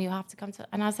London. You have to come to,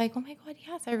 and I was like, oh my God,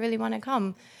 yes, I really want to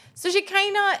come. So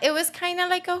it was kind of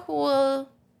like a whole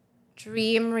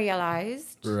dream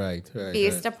realized. Right.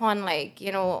 Based upon what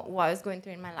I was going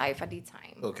through in my life at the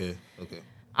time. Okay.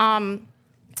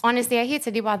 Honestly, I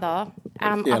hated the weather.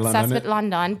 I'm Yeah, obsessed London, with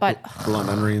London, but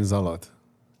London rains a lot.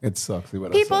 It sucks. The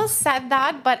weather people sucks. said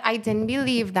that, but I didn't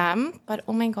believe them. But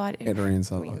oh my God, It rains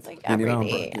a lot. rains You every need an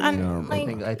day. umbrella. You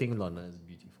need an And I think London is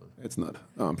beautiful. It's not.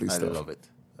 Please I stop. love it.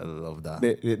 I love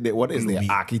that. What is the Gloomy.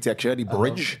 architecture, the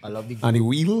bridge, I love the and the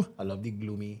wheel? I love the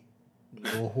gloomy,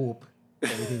 no hope.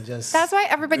 Everything just. that's why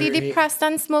everybody very- depressed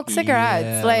and smoke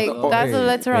cigarettes. Yeah. That's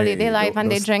literally their life,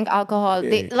 and they those- drink alcohol.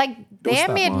 They those they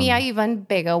that made me man. an even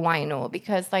bigger wino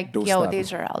because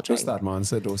these are all Just drink. that man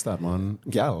said, "Don't that man,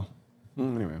 gal."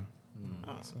 Anyway.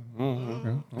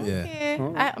 Yeah. Okay,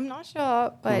 I'm not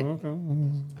sure, but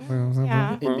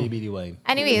yeah. It may be the wine.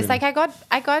 Anyways, I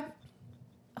got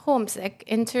homesick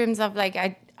in terms of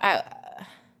I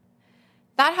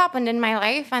that happened in my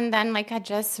life, and then I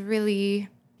just really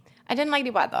I didn't like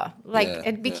the weather.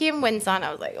 It became winter, and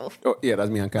I was like, oh, Oh yeah, that's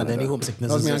me and And Canada. then the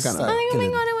homesickness That's is me and just Canada. oh my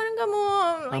killing. God, I want to come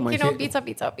home. might hate-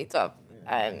 Beat up.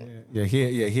 And You're here.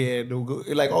 You're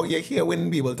here when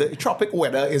people. Tropic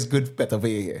weather is good, better for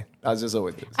you here. That's just how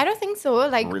it is. I don't think so.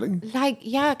 Really?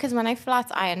 Yeah, because when I flat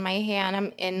iron my hair and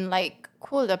I'm in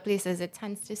colder places, it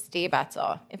tends to stay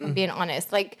better, if I'm being honest.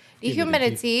 The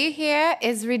humidity here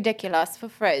is ridiculous for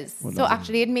frizz. So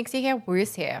actually, it makes your hair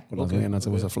worse here. Well, that's why you're not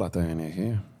supposed to flatter in your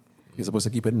hair. You're supposed to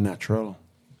keep it natural.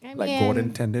 I Like mean, God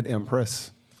intended,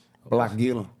 Empress. Black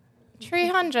Gill.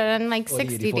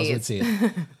 360 days.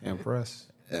 Empress.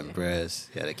 Empress.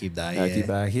 Yeah, they keep that. I keep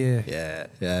that here. Yeah.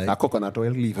 That coconut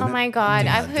oil leaving Oh it. my God,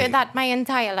 I've heard that my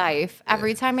entire life.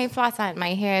 Every time I flat iron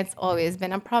my hair, it's always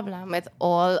been a problem with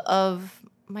all of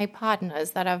my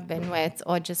partners that I've been with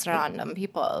or just random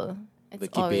people. It's They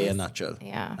keep always, it natural.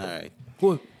 Yeah. All right.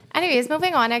 Cool. Anyways,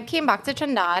 moving on. I came back to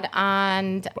Trinidad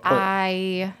and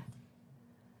I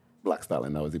Black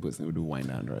Stallion. That was the person who do Wine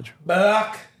and Raj.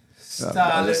 Black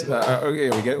Stallion.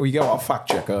 Okay, we get our fact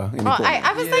checker. In the Oh, corner.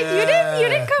 I was like, you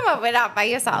didn't come up with that by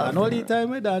yourself. And all the time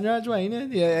with Dan Raj Wine,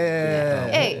 yeah.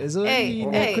 Hey, It's only hey.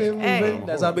 moving.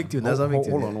 That's a big tune. That's a big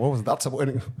tune. Hold on, what was that about?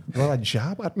 Was that a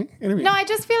jab at me? Anyway, No, I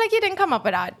just feel like you didn't come up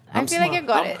with that. I feel like you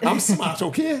got it. I'm smart,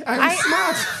 okay? I'm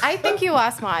smart. I think you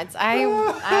are smart. I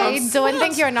don't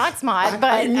think you're not smart,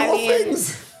 but I know mean,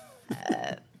 things.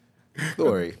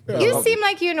 Don't worry. you seem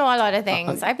like you know a lot of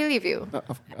things. I believe you,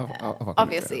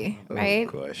 obviously, right?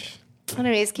 Oh, gosh.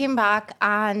 Anyways, came back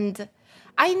and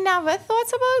I never thought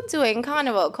about doing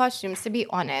carnival costumes, to be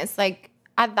honest. Like,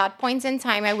 at that point in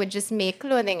time, I would just make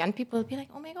clothing and people would be like,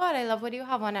 oh my God, I love what you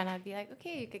have on. And I'd be like,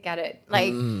 okay, you could get it.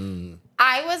 Like,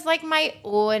 I was like my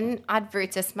own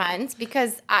advertisement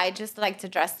because I just like to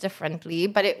dress differently,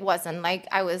 but it wasn't like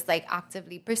I was like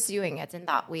actively pursuing it in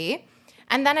that way.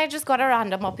 And then I just got a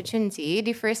random opportunity.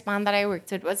 The first band that I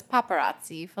worked with was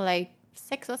Paparazzi for like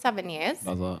 6 or 7 years.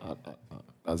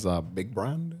 That's a big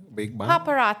brand? Big band?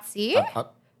 Paparazzi.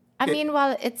 I mean,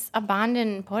 well, it's a band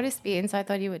in Port of Spain, so I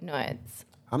thought you would know it.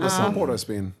 I'm not from Port of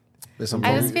Spain. I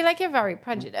just feel like you're very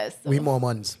prejudiced. We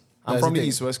Mormons. I'm That's from the thing.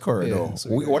 East-West corridor. Yeah, so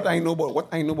What I know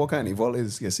about Carnival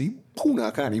is, you see,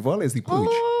 Puna Carnival is the purge.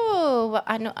 Oh,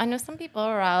 well, I know some people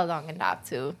are all along in that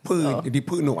too. Purge, the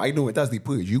purge. No, I know it as the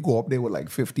purge. You go up there with like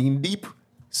 15 deep.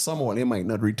 Someone they might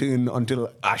not return until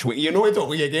Ashway. You know it,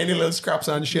 you get any little scraps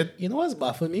and shit. You know what's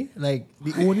bad for me? Like,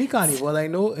 the only carnival I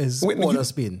know is Wait, Port of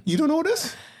Spain. You don't know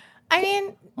this? I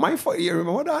mean, You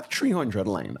remember that 300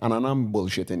 line? And I'm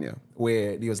bullshitting you.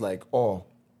 Where he was like, oh,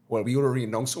 well, we already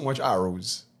rain down so much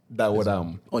arrows that would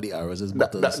All the arrows is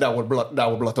that bottles. would blot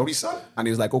out the sun. And he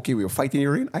was like, okay, we were fighting in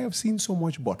the rain. I have seen so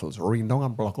much bottles rain down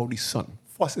and block out the sun.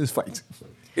 First is fight.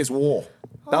 It's war.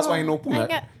 That's why I know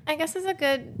Puna. I guess it's a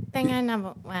good thing I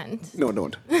never went. No,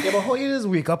 don't. Yeah, but how you just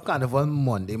wake up carnival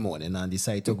Monday morning and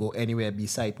decide to go anywhere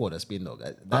beside Port of Spain, dog?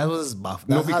 That was buff.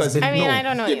 No, because I mean, I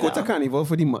don't know, You you go know. to Carnival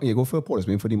for the you go for Port of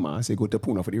Spain for the mass. You go to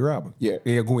Puna for the rab. Yeah,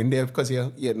 you go in there because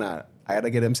I had to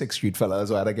get them 6th Street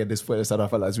fellas or I had to get this for the other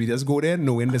fellas. We just go there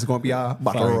knowing there's gonna be a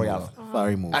battle royale.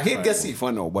 Far move. I hate get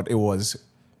safer now, but it was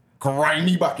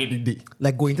grimy back in the day.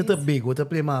 Like going to Tobago to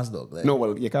play mass, dog. Like, No,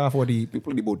 well, you can't afford the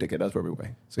boat ticket. That's probably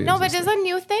why. So No, but it's a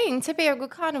new thing. Tobago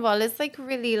Carnival. It's like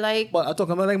really like. But I'm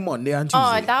talking about like Monday and Tuesday.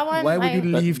 Oh, that one, Why would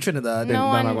you I- leave Trinidad?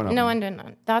 No not gonna one did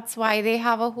not. That's why they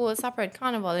have a whole separate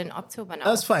carnival in October now.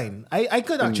 That's fine. I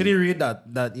could actually read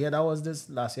that. Yeah, that was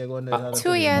this last year going there.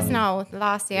 2 years now.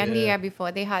 Last year and the Yeah. year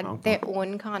before, they had their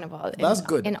own carnival. That's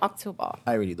good. In October.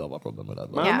 I really don't have a problem with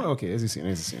that. Man, Yeah. okay, as you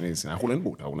see. I hold in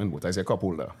boat. I say cup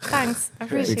holder. Thanks. I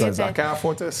appreciate Because I it. can't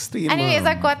afford to stay in Anyways,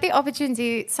 my- I got the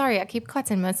opportunity. Sorry, I keep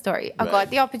cutting my story. I got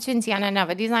the opportunity and I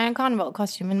never designed a carnival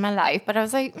costume in my life. But I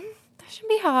was like, that shouldn't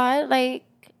be hard. Like,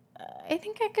 I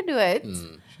think I could do it.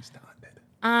 She's talented.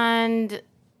 And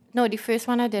no, the first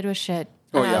one I did was shit.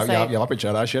 Oh, And I yeah, was you like, have a picture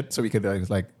of that shit so we could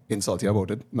like insult you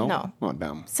about it? No? No. Oh,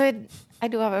 damn. So I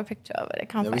do have a picture of it. I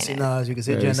can't Have you find seen it. that? You can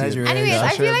say Yeah, Jen you is see it. your Anyways, Yeah, I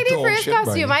feel like the dog first shit,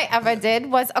 costume buddy. I ever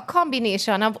did was a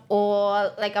combination of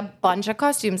all, like a bunch of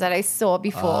costumes that I saw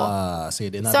before. So you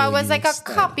did not So do I was like a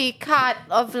style. copycat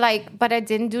of like, but I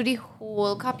didn't do the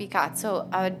whole copycat. So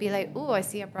I would be like, oh, I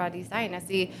see a broad design.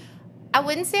 I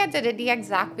wouldn't say I did it the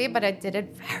exact way, but I did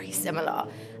it very similar.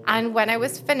 And when I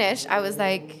was finished, I was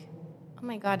like, oh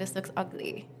my God, this looks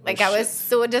ugly. Like I was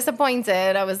so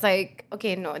disappointed. I was like,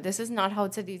 okay, no, this is not how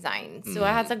to design. So I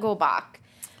had to go back.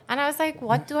 And I was like,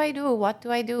 what do I do? What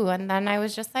do I do? And then I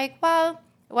was just like, well,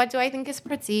 what do I think is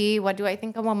pretty? What do I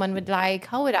think a woman would like?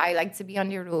 How would I like to be on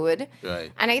the road?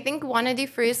 Right. And I think one of the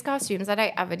first costumes that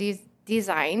I ever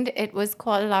designed, it was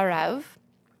called La Rev.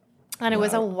 And it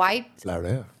was a white,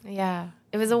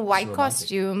 it was a white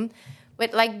costume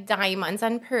with like diamonds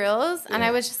and pearls. And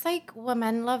I was just like,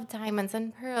 women love diamonds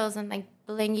and pearls and like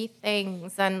blingy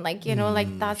things. And like, you know,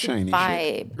 like that's a Shiny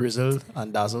vibe. Rizzle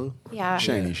and Dazzle. Yeah.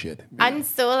 Shiny shit. And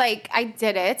so, like, I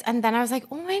did it. And then I was like,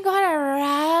 oh my God, I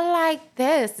really like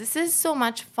this. This is so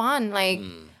much fun. Like,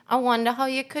 I wonder how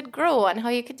you could grow and how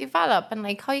you could develop and,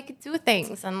 like, how you could do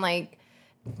things. And, like,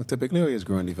 Well, typically, how you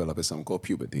grow and develop is something called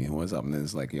puberty. And what's happening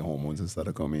is like your hormones and start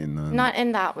to come in. And... not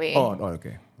in that way. Oh,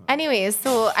 okay. Anyways,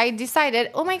 so I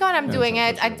decided, oh my God, I'm doing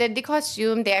it. I did the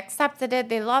costume. They accepted it.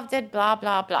 They loved it, blah,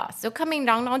 blah, blah. So coming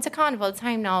down to carnival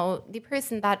time now, the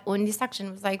person that owned the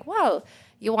section was like, well,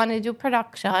 you want to do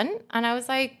production? And I was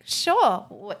like, sure.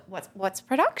 What's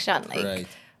production? Like, Right.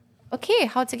 okay,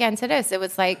 how to get into this? It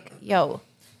was like, yo,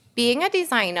 being a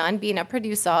designer and being a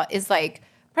producer is like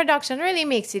production really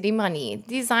makes you the money.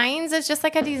 Designs is just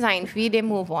like a design fee. They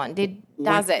move on.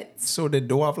 That's it. So they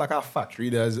do have like a factory.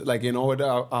 There's like, you know, with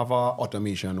our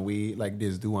automation, we like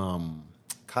this do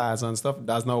cars and stuff.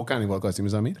 That's not how Carnival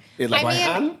costumes are made. It's like I by mean,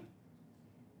 hand.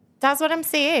 That's what I'm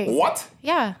saying. What?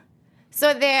 Yeah.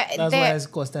 So That's why it's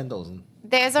cost 10,000.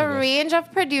 there's a range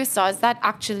of producers that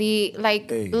actually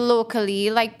locally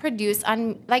produce,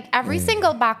 and like every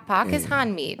single backpack is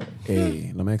handmade.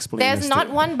 Hey, let me explain. There's this not to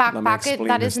you. one Let me backpack explain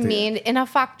that this is to you. made in a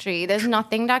factory. There's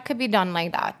nothing that could be done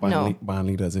like that. No. Band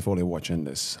leaders, if only watching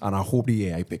this, and I hope the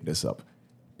AI picked this up.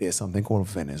 There's something called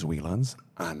Venezuelans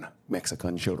and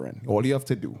Mexican children. All you have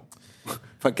to do,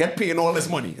 forget paying all this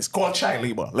money. It's called child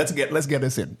labor. Let's get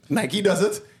this in. Nike does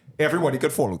it. Everybody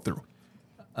could follow through.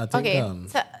 I think, Okay,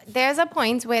 so there's a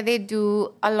point where they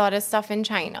do a lot of stuff in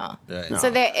China. Right. So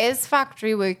there is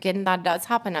factory working that does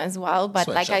happen as well. But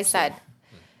like I Sweatshops, said,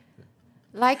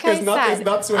 It's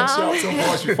not sweatshop so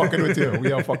much. We're fucking with you.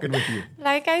 We are fucking with you.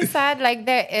 like I said, like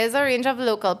there is a range of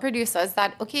local producers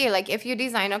that, okay, like if you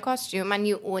design a costume and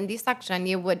you own the section,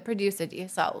 you would produce it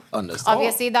yourself. Understand.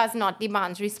 Obviously, that's not the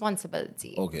band's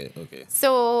responsibility. okay.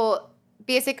 So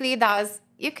basically,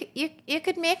 you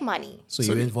could make money. So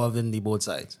you're involved in the both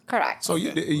sides. Correct. So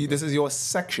this is your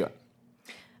section.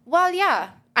 Well, yeah.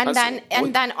 And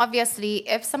That's- then obviously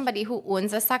if somebody who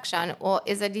owns a section or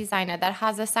is a designer that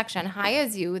has a section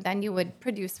hires you, then you would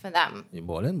produce for them. You're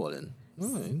balling.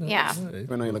 Yeah.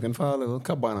 When are you looking for a little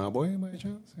cabana boy by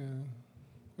chance? Yeah.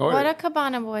 What a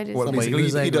cabana boy is. Well, Somebody basically,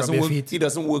 who's, like, he doesn't rub your work. feet. He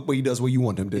doesn't work, but he does what you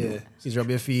want him to Yeah. do. He's rub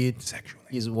your feet. Sexually.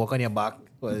 He's walk on your back.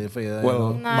 Well, for your,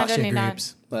 Well- No, I mash don't your need that.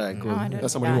 grapes. All right, cool. No, I don't.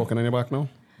 There's somebody Yeah. walking on your back now.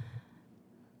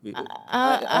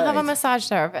 I have a massage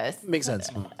therapist. Makes sense.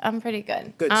 I'm pretty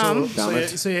good. Good.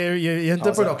 So you're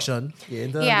into production. You're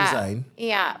into design.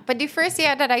 Yeah. But the first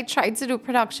year that I tried to do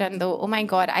production, though, oh my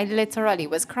God, I literally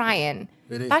was crying.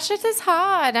 Really? That shit is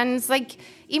hard. And it's like,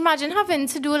 imagine having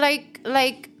to do like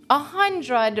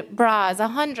 100 bras,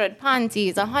 100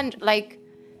 panties, 100, like,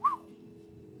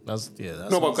 That's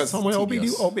No, because how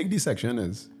tedious. big the section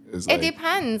is it like,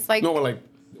 depends. Like, no, but like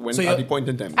when So at you're- the point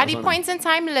in time. at that's the what I mean. point in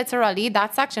time, literally,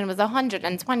 that section was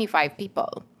 125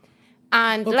 people.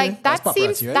 And Okay, like, that's that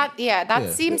seems, paparazzi, right? Yeah.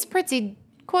 seems pretty,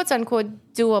 quote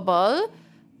unquote, doable.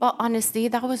 But honestly,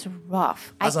 that was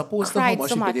rough. As I opposed to how cried much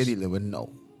so you much. pay dealing with now.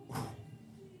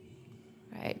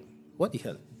 Right. What the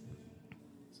hell?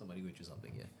 Somebody going through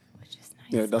something here. Which is nice.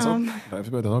 Yeah, that's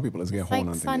how people let's get horn Like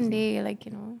on things. Sunday, like,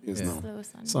 you know, Yes, no. slow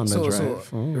Sunday. Sunday So drive.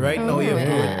 Oh. right now you're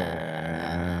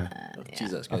Yeah.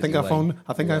 Jesus Christ.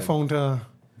 I think I found a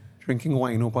drinking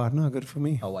wino partner. Good for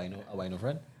me. a wino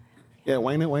friend. Yeah,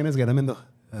 wine is get him in the.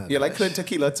 You like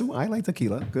tequila too? I like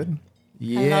tequila. Good.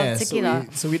 Yeah. tequila.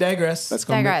 So we digress. Let's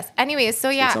come. Digress. Anyway, so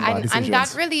yeah, some bad and that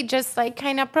decisions. really just like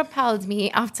kind of propelled me.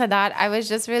 After that, I was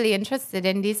just really interested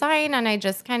in design, and I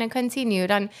just kind of continued.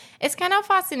 And it's kind of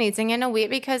fascinating in a way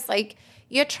because like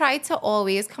you try to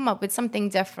always come up with something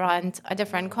different, a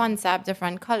different concept,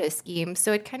 different color scheme.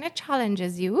 So it kind of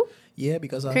challenges you. Yeah,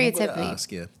 because I'm going to Creatively.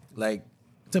 ask you. Like,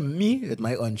 to me, with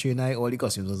my untrained eye, all the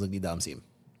costumes was like the damn same.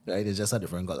 Right? It's just a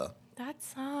different color. That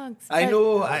sucks. I but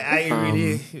know. I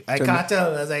really... I to can't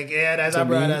tell. I was like, yeah, there's a to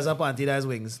bra, me- there's a panty, there's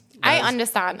wings. I There's-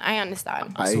 understand.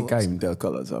 I can't even tell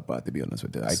colors apart, to be honest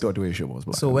with you. I thought the way she was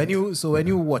black. So when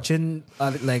you watching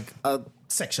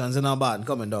sections in our band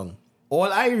coming down,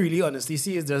 all I really honestly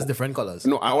see is just different colors.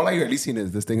 No, all I really seen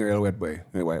is this thing real wet boy.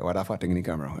 Wait, what that fat thing in the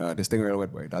camera? This thing real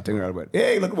wet boy. That thing real wet.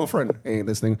 Hey, look at my friend. Hey,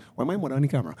 this thing. Why my mother on the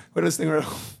camera? Where this thing real?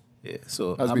 Yeah,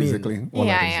 so That's I mean, basically all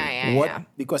I can see. what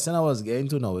the question I was getting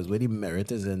to now is where the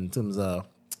merit is in terms of,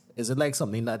 is it like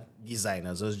something that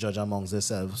designers just judge amongst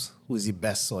themselves who's the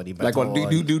best or the better? Like what or-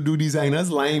 do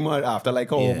designers lime after like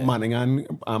Yeah. Manning and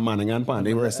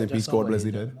Pandey, rest in peace, God bless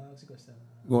the dead.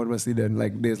 God bless the dead.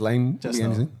 Like there's lime just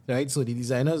behind now, the right? So the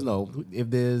designers now, if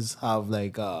there's have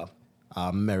like a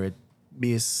merit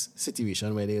based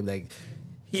situation where they like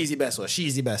he's the best or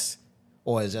she's the best,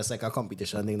 or it's just like a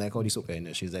competition thing, like how the super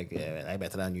industry is like, yeah, I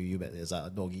better than you, you better. There's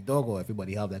a doggy dog, or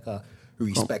everybody have like a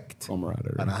respect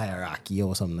camaraderie. and a hierarchy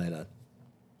or something like that.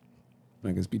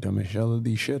 Like it's Peter Michelle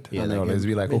the shit. Yeah, and they always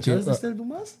be like, Mitchell, okay. does he still do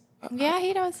mass? Yeah,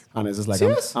 he does. And it's just like,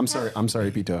 Serious? I'm sorry,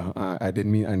 Peter. I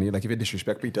didn't mean, like if you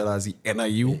disrespect Peter as the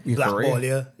NIU, you Blackball, correct?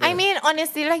 yeah. I mean,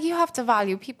 honestly, like you have to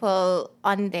value people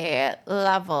on their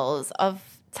levels of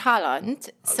talent.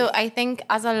 So I think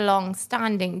as a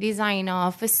long-standing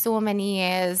designer for so many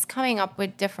years, coming up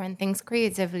with different things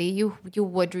creatively, you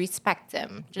would respect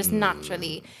them just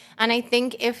naturally. And I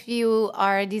think if you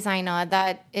are a designer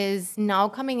that is now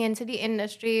coming into the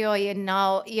industry, or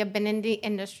you've been in the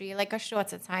industry like a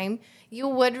shorter time, you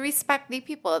would respect the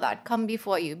people that come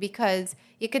before you, because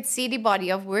you could see the body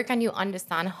of work and you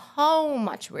understand how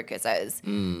much work it is.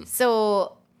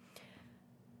 So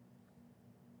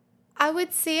I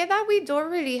would say that we don't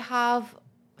really have,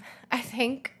 I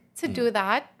think, to do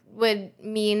that would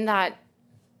mean that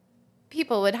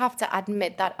people would have to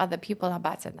admit that other people are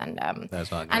better than them.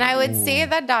 That's not good. And I would say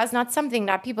that that's not something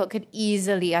that people could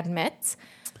easily admit.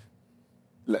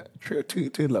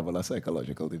 To level of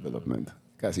psychological development.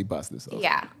 Cassie passed this off.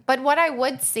 Yeah. But what I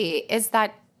would say is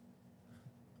that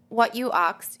what you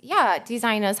asked,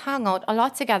 designers hang out a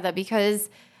lot together because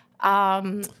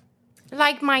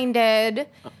like-minded,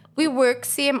 we work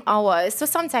same hours. So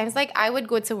sometimes, like, I would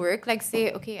go to work, like,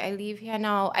 say, okay, I leave here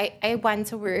now. I went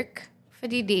to work for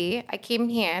the day. I came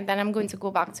here, then I'm going to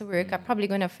go back to work. I'm probably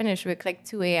going to finish work like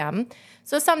 2 a.m.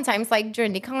 So sometimes, like,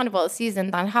 during the carnival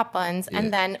season, that happens. Yeah.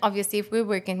 And then, obviously, if we're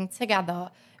working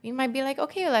together, we might be like,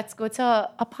 okay, let's go to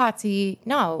a party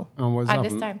now at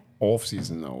this time.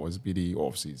 Off-season now? Was be the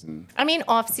off-season? I mean,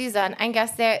 off-season, I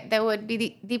guess there would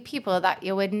be the people that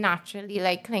you would naturally,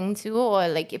 like, cling to, or,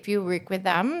 like, if you work with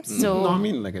them. So no, I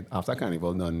mean, like, after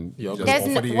Carnival done,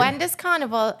 when does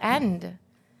Carnival end?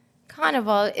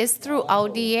 Carnival is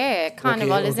throughout the year.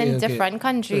 Carnival is in different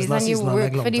countries, and you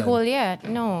work for the whole year.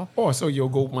 No. Oh, so you'll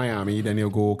go Miami, then you'll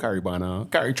go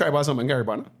Caribana. Try about something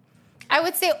Caribana? I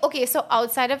would say, okay, so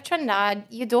outside of Trinidad,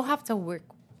 you don't have to work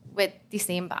with the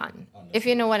same band, if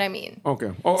you know what I mean.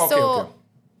 Okay. Oh, okay, okay.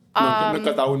 No,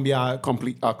 because that wouldn't be a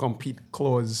compete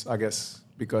clause, I guess,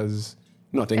 because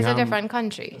Nottingham... It's a different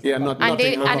country. Yeah,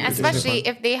 and especially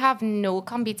if they have no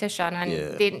competition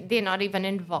and they're not even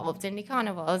involved in the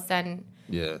carnivals, then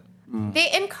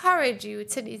they encourage you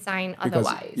to design because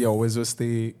otherwise. You always just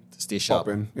stay sharp.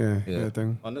 Yeah.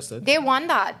 Thing. Understood. They want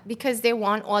that because they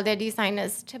want all their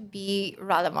designers to be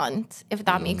relevant, if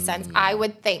that makes sense. I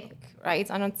would think, right?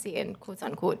 I'm not saying quote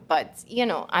unquote, but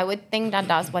I would think that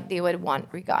that's what they would want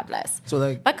regardless.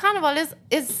 So but Carnival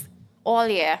is all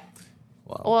year.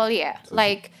 Wow. All year.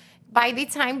 Like by the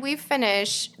time we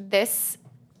finish this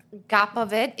gap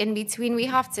of it, in between we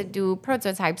have to do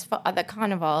prototypes for other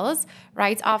carnivals.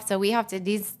 Right after we have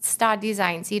to start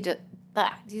design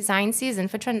season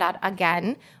for Trinidad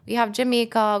again. We have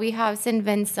Jamaica, we have St.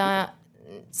 Vincent,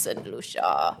 St.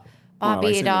 Lucia,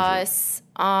 Barbados.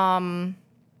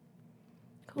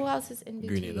 Who else is in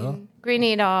between?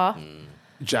 Grenada.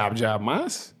 Jab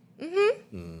Mass?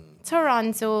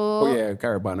 Toronto. Oh yeah,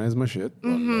 Caribana is my shit.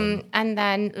 And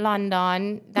then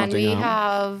London. Then Nottingham. We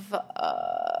have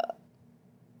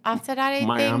after that, I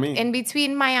think in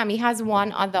between Miami has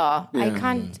one other. Yeah.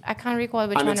 I can't recall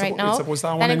which one right now.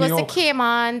 Then it goes to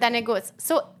Cayman. Then it goes.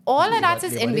 So all of that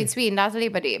is in between. That's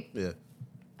Labor Day. Yeah.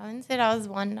 I wouldn't say that was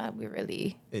one that we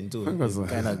really into.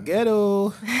 Kind of ghetto.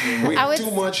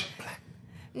 Too much.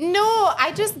 No,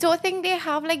 I just don't think they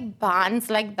have like bands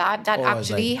like that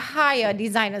actually hire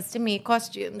designers to make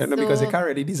costumes. No, because they can't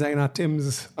really design our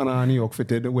Timbs and our New York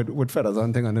fitted with feathers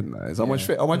and things on it. How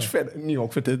much New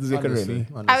York fitted they can really?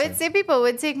 I would say people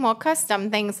would take more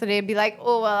custom things, so they'd be like,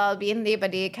 oh, well, I'll be in Labor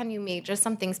Day. Can you make just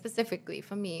something specifically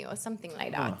for me or something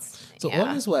like that? So all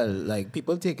as well, like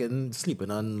people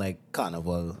sleeping on like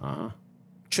Carnival.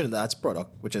 Trinidad's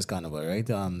product, which is Carnival, right?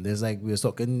 There's like we were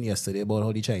talking yesterday about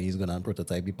how the Chinese gonna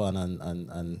prototype the pan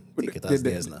and take it as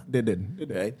theirs now. They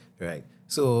did. Right.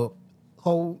 So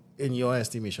how, in your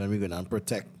estimation, we're gonna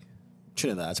protect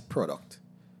Trinidad's product?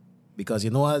 Because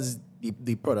as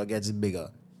the product gets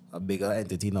bigger, a bigger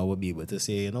entity now will be able to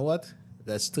say, you know what?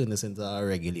 Let's turn this into a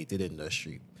regulated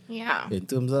industry. Yeah. In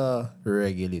terms of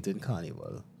regulating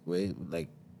Carnival,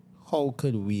 how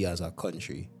could we as a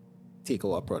country take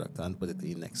our product and put it to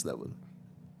the next level?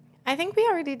 I think we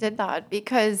already did that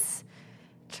because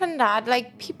Trinidad,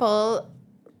 like people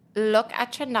look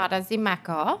at Trinidad as the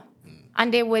Mecca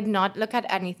and they would not look at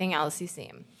anything else the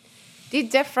same. The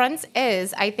difference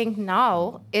is, I think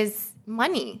now, is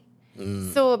money.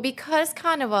 So because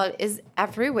Carnival is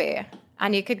everywhere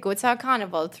and you could go to a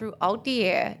carnival throughout the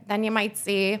year, then you might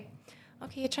say,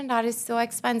 okay, Trinidad is so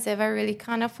expensive. I really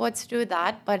can't afford to do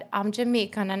that. But I'm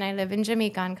Jamaican and I live in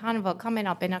Jamaica and Carnival coming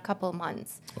up in a couple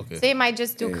months. Okay. So you might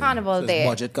just do Carnival there.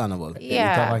 Budget Carnival.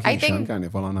 Yeah. I think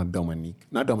Carnival and not Dominique,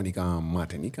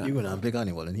 Martinique. You're going to play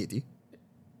Carnival in Haiti?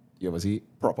 You ever see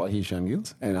proper Haitian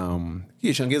girls? And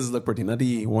Haitian girls look pretty. Not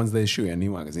the ones they show you in the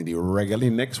magazine. The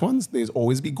regular next ones, there's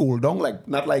always be gold on. Like,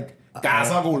 not like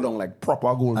Gaza gold down, like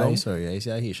proper gold down. Sorry, I see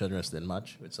a Haitian wrestling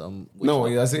match with some. No,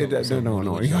 you say that.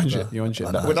 No. You on shit. You on shit.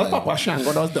 Without Papa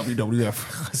Shango, that was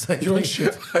WWF. You on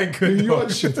shit. You on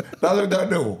shit. That's what that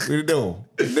do. No.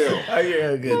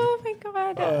 Yeah, good. Oh my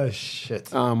god. Oh shit.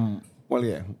 Well,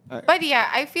 yeah. But yeah,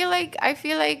 I feel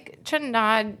like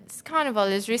Trinidad's carnival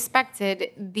is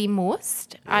respected the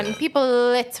most, and people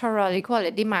literally call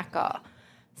it the Mecca.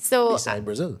 So, Beside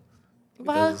Brazil.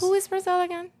 well, who is Brazil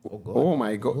again? Oh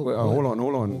my God. Hold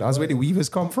on. That's where the weavers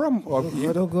come from. Oh,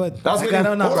 good. That's where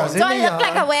hold on. Do I look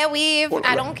like I wear weave?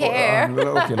 I don't care.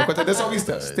 Okay, look at this. How we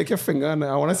steps. Take your finger and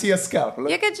I want to see your scalp. Look.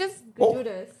 You could just do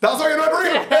this. That's why you're not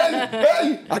real.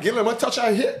 Hey. I give him a touch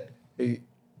I hit. Hey,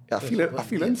 I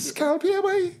feel it scalp here,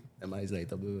 boy. Am I like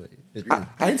blue?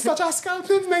 I ain't touched a scalp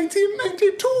since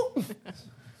 1992.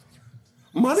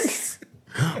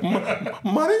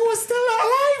 Money was still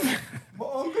alive. My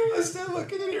uncle is still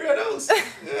working in the red house.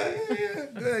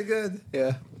 Yeah. Good.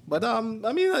 Yeah. But I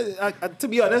mean, to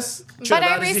be honest, But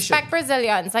I respect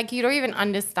Brazilians. Like, you don't even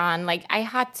understand. Like, I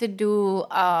had to do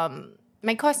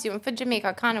my costume for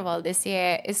Jamaica Carnival this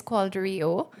year is called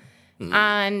Rio,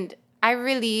 and I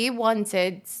really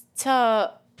wanted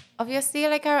to. Obviously,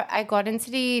 like I got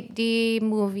into the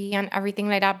movie and everything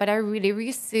like that, but I really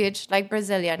researched like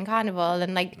Brazilian Carnival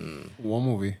and like What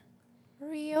movie?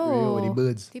 Rio with the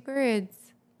birds. The birds.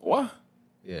 What?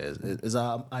 Yeah, it's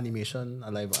an animation,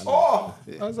 a live animation. Oh,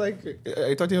 I was like,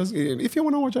 I thought if you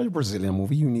want to watch a Brazilian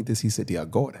movie, you need to see City of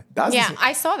God. That's Yeah,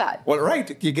 I saw that. well, right.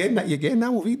 You get that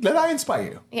movie. Let that inspire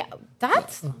you. Yeah,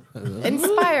 that's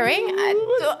inspiring.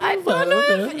 I don't know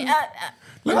if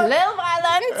little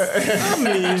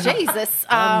violence. Jesus,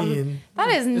 that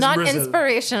is not Brazil.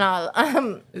 inspirational.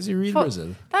 Is he real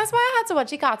Brazil? That's why I had to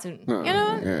watch a cartoon.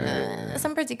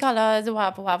 Some pretty colors,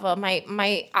 whatever.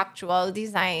 My actual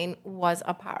design was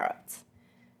a parrot.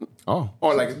 Oh,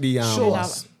 like the Show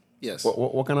us. Yes.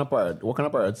 What kind of parrot? What kind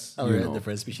of parrots? Oh, yeah,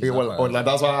 different species. Yeah, of well, parrots. like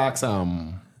that's why I asked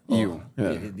you.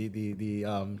 Yeah.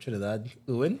 The Trinidad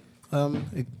Owen.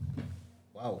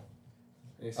 Wow.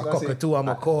 A cockatoo, a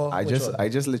macaw. I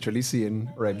just literally seeing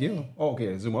regular. Oh,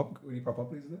 okay, zoom up. Will you proper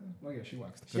please? Oh yeah, she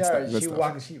waxed. Good stuff, good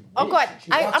stuff. Oh God,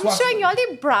 I'm showing you all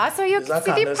the bras so you Is can that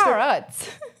see the candlestick? parrots.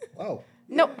 Wow.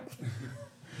 No,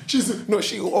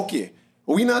 She okay.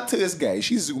 We not to this guy.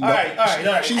 She zoomed up. All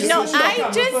right. She No, zoomed I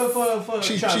up. just-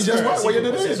 She just what you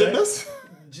did? You did this?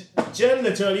 Jen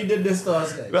literally did this to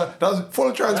us, guys. That was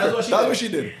full transcript. That's what she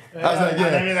did. I was like,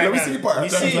 yeah, let me see the part. I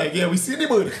was like, yeah, we see the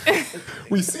bird.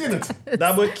 We seen it.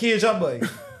 That bird cage up, boy.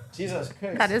 Jesus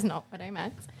Christ. that is not what I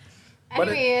meant. But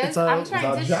Anyways, it's a- I'm it's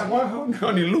trying to show. Jaguar on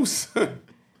the loose.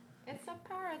 It's a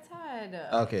parrot head.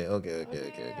 Okay.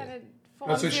 And it No,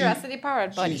 forms so the she- rest of the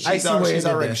parrot body. I see what you did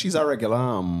there. She's a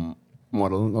regular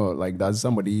model, or like that's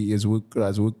somebody is work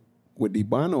with the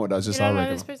band, or that's You just don't a know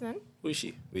regular. this person? Who is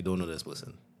she? We don't know this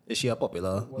person. Is she a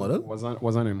popular model?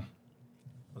 What's her name?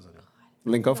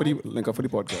 Link up for the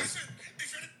podcast.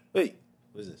 Wait,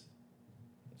 what is this?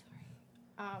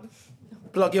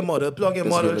 Plug your model,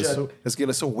 Jen. This girl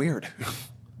is so weird.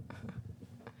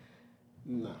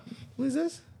 No. Who is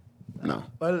this? No.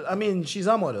 Well, I mean, she's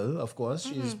a model, of course.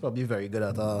 She's probably very good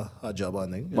at her job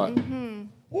and thing. But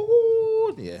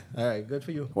Ooh, yeah. All right, good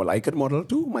for you. well, I could model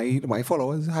too. My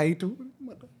followers high too.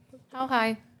 How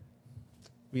high?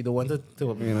 We don't want to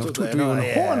You know, to to you know,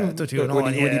 horn to with you know,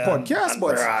 the podcast,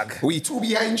 but we two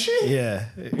behind she. Yeah.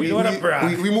 We don't want to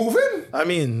brag. We moving. I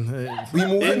mean, We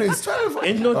moving. It's 12.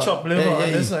 ain't no chop liver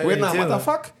on this side. Wait now, too. what the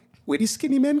fuck? With the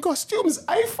skinny men costumes,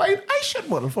 I find I should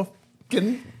model for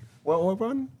fucking. What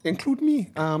one? Include me.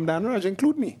 Dan Raj,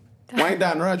 include me. Wine,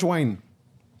 Dan Raj, wine.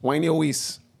 Wine your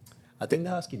waist. I think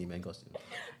that's skinny man costume.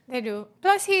 They do.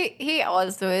 Plus, he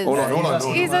also is. Hold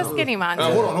on. He's a skinny man.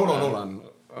 Hold on.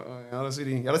 Let's see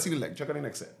the leg. Check out the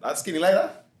next set. That's skinny like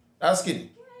that? That's skinny.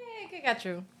 Yeah, I could get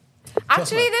you.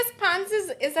 Actually, this pants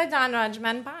is a Dan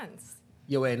Rajman pants.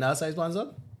 You wearing that size pants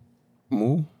up?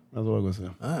 Moo. That's what I was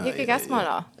going to say. You could get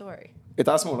smaller. Don't worry.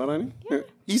 It's smaller than me? Yeah.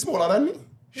 He's smaller than me?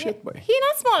 Shit, boy. He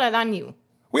not smaller than you.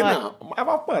 Wait But- now, I have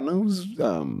a partner who's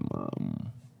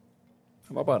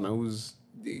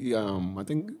I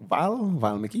think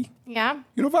Val Mickey. Yeah.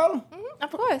 You know Val?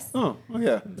 Of course. Oh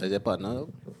yeah. That's your partner.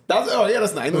 That's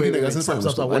nice. I know the niggas in Stop.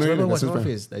 Spanish. I know Watch the my niggas in Spanish.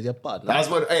 face. That's your partner. That's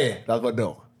what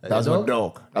dog. That's your what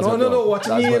dog. That's No, what no, dog. watch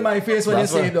That's me what- in my face when you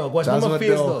that's say what- dog. Watch me that's in my what face,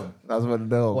 dog. dog. That's what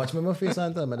dog. Watch me in my face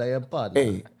and tell me that your partner.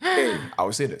 Hey,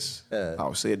 I'll say this. Yeah.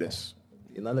 I'll say this.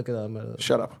 You're not looking at me.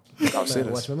 Shut up. I'll say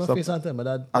this. Watch me in my Stop. face and tell me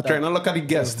that. I try not look at the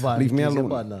guest. Van Leave me is your alone.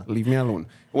 partner. Leave me alone.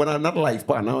 When I'm not life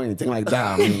partner or anything like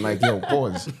that, I mean, like, yo,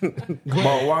 pause.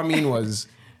 But what I mean was,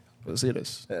 I'll say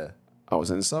this. Yeah. I was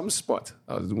in some spot.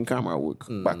 I was doing camera work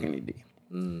back in the day.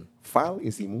 Fal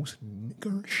is the most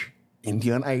niggerish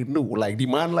Indian I know. Like the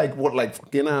man, like what, like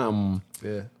fucking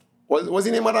Yeah. What's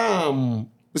the name of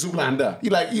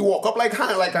Zoolander? He walk up like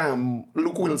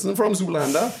Luke Wilson from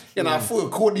Zoolander in a fur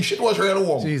coat. The shit was real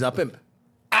warm. So he's a pimp.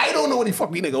 I don't know what the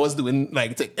fuck the nigga was doing.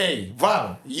 Like, hey,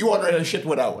 Val, you want real shit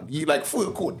with that one? You like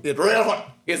fur coat. It's real hot.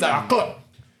 It's a club.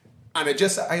 And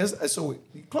so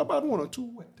the club had one or two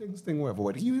wet things, whatever.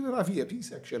 But he was in a VIP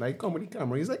section. I come with the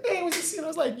camera. He's like, hey, what's this scene? I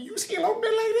was like, you skin out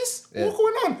there like this? Yeah. What's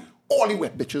going on? All the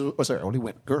wet bitches, all the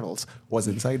wet girls was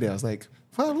inside there. I was like,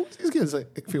 Val, who's this kid? He's like,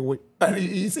 I feel wet. And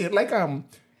he said, like,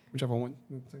 whichever one.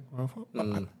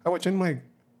 I watched him like,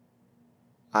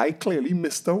 I clearly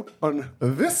missed out on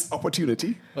this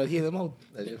opportunity. But hear them out.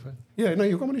 That's different. Yeah, no,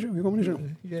 you come on the show.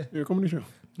 Yeah. You come on the show.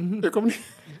 You come on the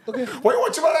Okay. What you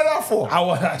watching about that for?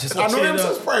 I just I know him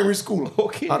since primary school.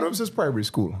 Okay. I know him since primary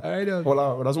school. All right.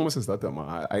 Well, that's what my sister told me.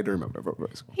 I don't remember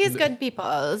primary school. He's good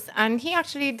peoples, and he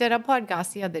actually did a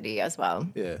podcast the other day as well.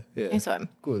 Yeah. I saw him.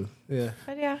 Cool. Yeah.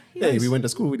 But yeah, Hey, we went to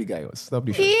school with the guy. Stop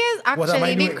the he show. is What am I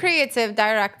actually the doing? creative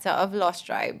director of Lost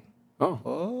Tribe.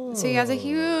 Oh. So he has a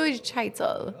huge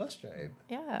title. Lost Tribe.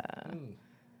 Yeah.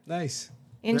 Nice.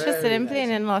 Interested Very in playing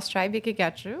nice. in Lost Tribe, you could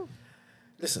get through.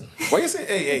 Listen. Why you say,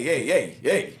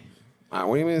 hey?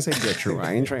 What do you mean say get through?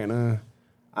 I ain't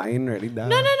really that.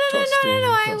 No.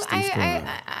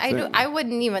 I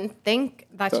wouldn't even think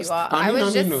that you are. I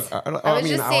was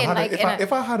just saying, like,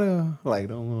 if I had a like,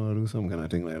 don't want to do some kind of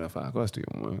thing like that for a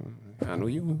costume, I know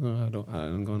you. I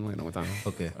don't go like no time.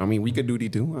 Okay. I mean, we could do the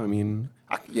two. I mean,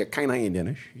 you're kind of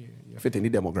Indianish. You fit in the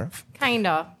demographic.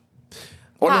 kinda.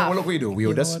 Oh no! Half. What look we do? We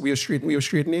were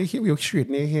straight near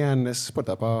here, and let's put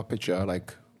up a picture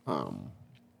like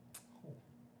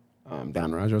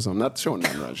Dan Raj or something. Not Sean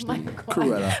Dan Raj.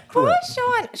 Cruella. Poor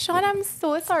Sean. Sean, I'm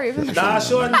so sorry for Nah,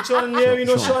 Sean, yeah, we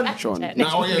know Sean. Sean. Technically.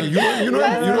 Now, yeah, you know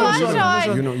Let's go,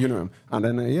 Sean. You know him. And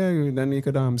then then you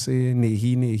could say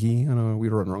Nehi, and we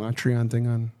run around a tree and thing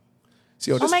and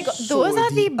see how Oh my god, those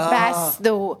are the best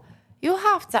though. You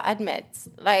have to admit,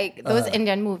 like those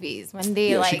Indian movies when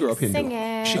they she grew up Hindu.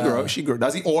 singing. She grew.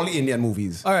 That's all the Indian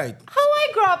movies. All right. How I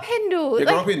grew up Hindu? You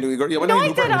grew up Hindu. You went No, to I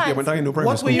Hindu primary. didn't. You went to Hindu primary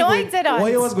What were school. you No, I going, didn't.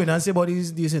 what you was going to say about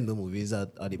these Hindu movies that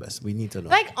are the best? We need to know.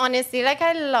 Like honestly, like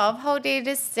I love how they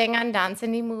just sing and dance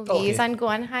in the movies Okay. and go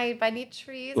and hide by the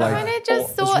trees. Like, and it just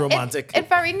it's so romantic. It's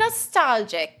very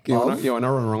nostalgic. You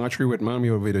wanna run around a tree with mom?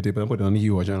 You will videotape and put it on the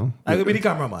UR channel. I will be the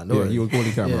cameraman. Yeah, you will hold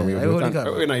the camera. Yeah, I will hold the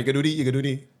camera. No, you can do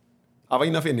the. Have I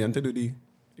enough Indian to do the?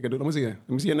 You can do. Let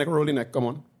me see your neck, roll your neck. Come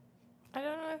on. I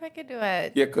don't know if I could do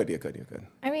it. You could.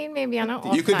 I mean, maybe on an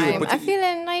off You could do it, time. but I'm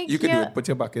feeling like you could do it. Put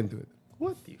your back into it.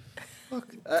 What the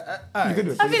fuck? You could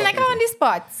do it. I feel like I'm on the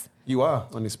spots. You are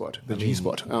on the spot, the G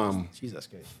spot. Jesus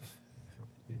Christ.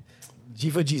 G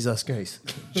for Jesus Christ.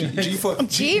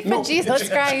 G for Jesus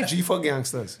Christ. G for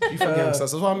gangsters. G for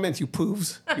gangsters. That's what I meant. You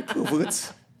pervs. You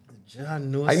perverts.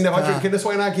 John, no I never star. drinking this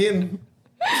wine again.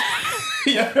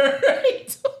 Yeah,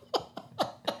 right.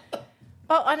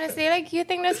 Oh, honestly, like you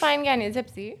think this fine getting you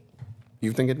tipsy?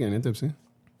 You think it getting tipsy?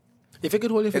 If you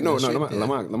could hold your finger No, straight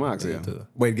let me ask you.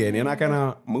 Wait, getting in that kind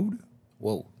of mood?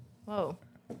 Whoa. Whoa.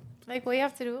 Like what you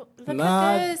have to do? Look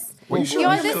Nah. at this. What you showing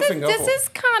Yo, your middle finger this for? is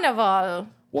carnival.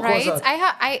 What right? was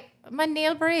that? My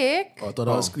nail break. Oh, I thought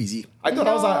that was squeezy. I thought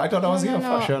that was your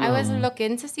fashion. I was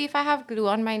looking to see if I have glue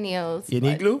on my nails. You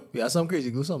need glue? We have some crazy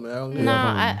glue somewhere around there.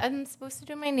 Nah, I'm supposed to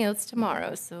do my nails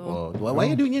tomorrow, so Oh, why are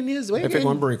you doing your nails? Why If it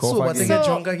won't break off so again. to get So-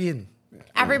 drunk again?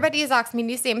 everybody has asked me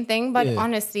the same thing, but Yeah.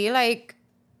 honestly, like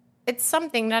it's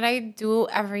something that I do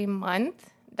every month.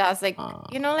 That's like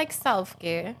like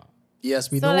self-care. Yes,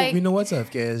 we So, know like- we know what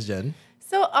self-care is, Jen.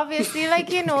 So obviously, like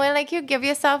like you give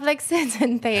yourself like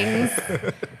certain things.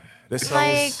 This sounds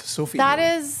Like so female.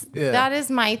 that is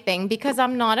my thing because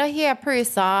I'm not a hair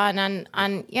person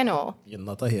and You're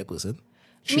not a hair person.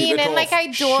 Shave it meaning off. like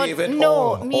I Shave it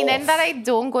don't meaning off. that I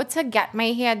don't go to get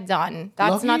my hair done.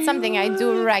 That's Lucky not something I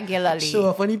do you. regularly. Show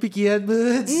off funny picky head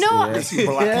birds. No. Yes, you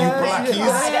blackies.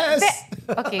 Yes.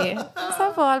 Okay. First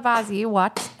of all, Bazie,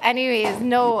 what? Anyways,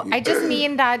 no, I just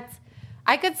mean that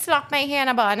I could slap my hair in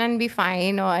a bun and be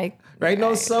fine, or like Right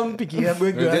now, some picky head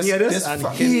bird girl This hear this and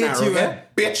fucking hate you, arrogant eh?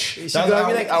 bitch. She That's gonna how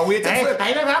be like, I waited for it.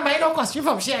 I never buy no costume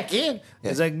from she again.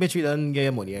 It's like, bitch, we done get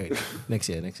your money already. Next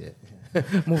year.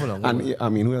 Move along. And I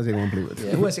mean, who else they gonna play with?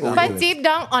 Yeah, who else you gonna But play with? deep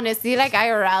down, honestly, like I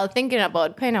real thinking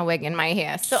about putting a wig in my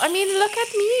hair. So I mean, look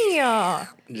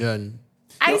at me. Jen.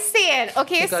 I say it.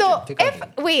 Okay, Take so out Jen, take out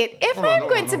if I'm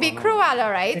going to be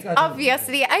Cruella, right? Take out Jen.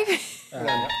 Obviously, I. All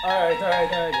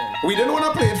right. We didn't want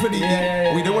to play it for the day.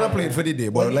 Yeah. We didn't want to play it for the day,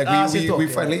 but Well, like as we you talk, we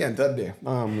yeah. finally entered there.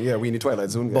 Yeah, we in the Twilight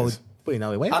Zone, About guys. Putting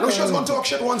away. I know she was going to talk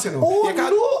shit once, you know. Oh, You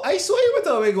can't- no. I saw you with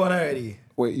a wig on already.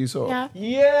 Wait, you saw? Yeah.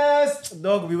 Yes.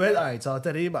 Dog, we went. All right, so I'll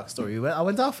tell you the backstory. I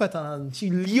went to a fete and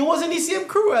you was in the same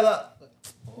crew.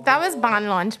 That was band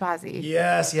launch, Bazie.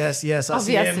 Yes. I see him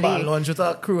Obviously. band lunch with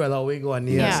a crew and a wig on.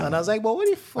 Yes. Yeah. And I was like, but what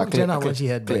the fuck, Jenna, when she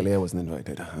had Clearly, I wasn't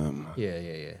invited.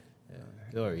 Yeah.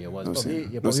 Don't worry, you was No, probably, sir.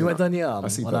 you No, probably sir. went on, I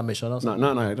see on a mission or something.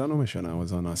 No, I don't know mission. I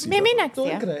was on a CPAP. Maybe next Don't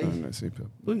year. cry. On a CPAP.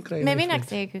 Don't cry. Maybe my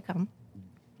next year you could come.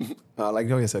 I like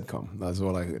how you said come. That's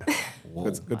all I heard.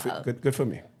 Good for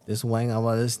me. This wine, I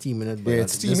was steaming it. But Yeah,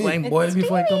 it's this steamy. wine boiled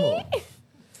before I come out.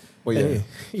 But yeah, Anyway,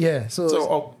 yeah,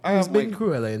 so I it's have been my-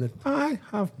 cruel, ain't it? I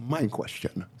have my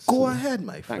question. Go ahead,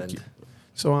 my friend. Thank you.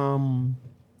 So,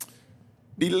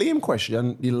 the lame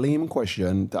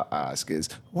question to ask is,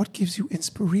 what gives you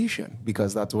inspiration?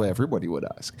 Because that's what everybody would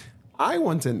ask. I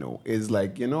want to know is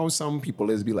like, you know, some people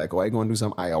is be like, oh, I going to do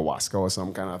some ayahuasca or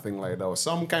some kind of thing like that, or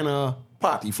some kind of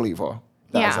party flavor.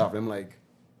 That's Yeah. have them like,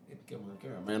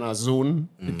 man, a zone,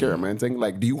 man thing.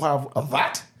 Like, do you have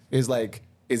that? Is like,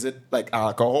 is it like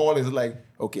alcohol? Is it like,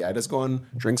 okay, I just go and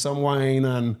drink some wine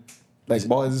and like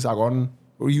boys are going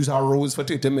we use our rose for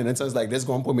 30 minutes. I was like, this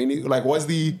going to put me in, like, what's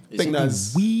the thing it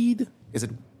that's weed? Is it,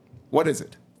 what is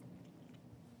it?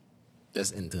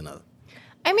 Just internal.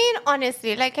 I mean,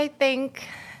 honestly, like I think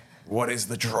What is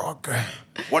the drug?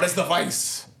 What is the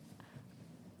vice?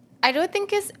 I don't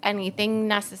think it's anything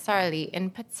necessarily in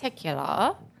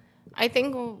particular. I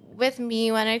think with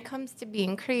me, when it comes to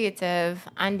being creative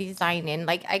and designing,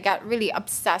 like I get really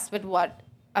obsessed with what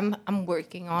I'm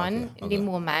working on in the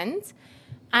moment.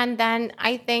 And then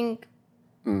I think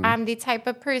I'm the type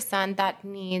of person that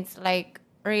needs like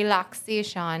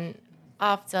relaxation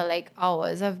after like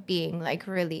hours of being like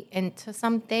really into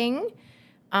something.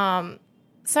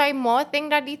 So I more think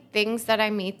that the things that I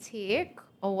may take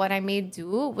or what I may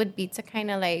do would be to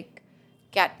kind of like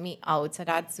get me out of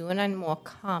that zone and more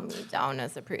calm me down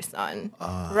as a person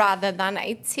rather than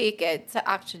I take it to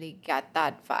actually get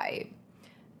that vibe.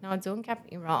 Now, don't get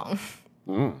me wrong.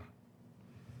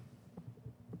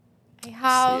 I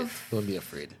have... Safe. Don't be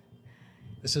afraid.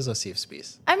 This is a safe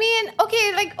space. I mean,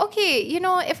 okay, you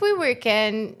know, if we work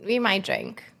in, we might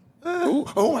drink.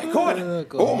 Oh my God.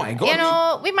 Oh my God. You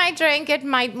know, we might drink. It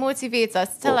might motivate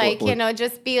us to you know,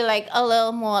 just be like a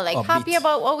little more like Upbeat. happy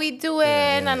about what we're doing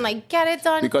and like get it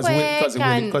done Because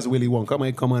quick. Willy Wonka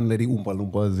might come and let the Oompa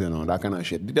Loompas, you know, that kind of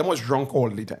shit. They must drunk all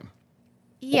the time.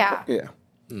 Yeah. Yeah.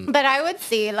 But I would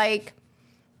say like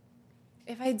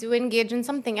if I do engage in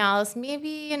something else, maybe,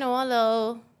 you know, a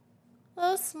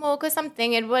little smoke or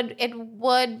something, it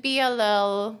would be a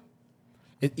little...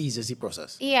 It eases the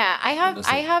process. Yeah, I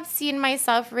Understand. have seen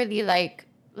myself really like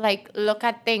look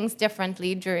at things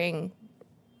differently during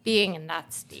being in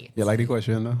that state. You like the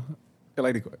question, though? You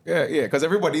like the question? Yeah, because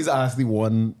everybody's asked the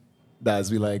one that's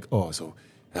be like, oh, so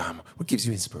what gives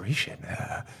you inspiration?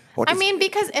 I mean,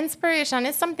 because inspiration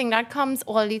is something that comes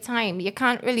all the time. You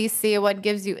can't really say what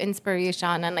gives you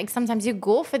inspiration, and like sometimes you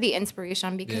go for the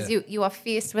inspiration because you are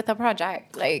faced with a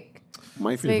project. Like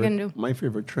my so you can do.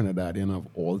 favorite Trinidadian of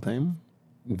all time,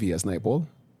 V.S. Naipaul.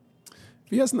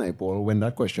 V.S. Naipaul, when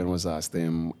that question was asked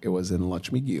him, it was in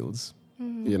Lodge McGill's.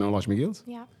 You know Lodge McGill's?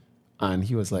 Yeah. And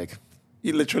he was like,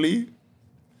 he literally,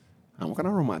 what kind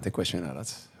of romantic question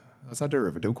that's a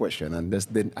derivative question.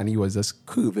 And he was just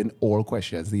curving all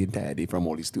questions the entire day from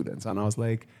all the students. And I was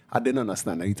like, I didn't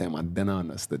understand any time. I didn't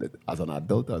understand it as an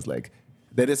adult. I was like,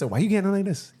 they said, why you getting like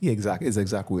this? His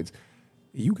exact words.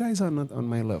 You guys are not on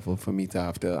my level for me to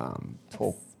have to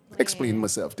explain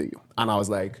myself to you. And I was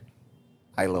like,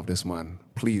 I love this man.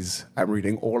 Please, I'm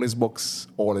reading all his books,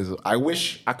 I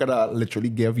wish I could literally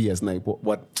give V.S. Naipaul,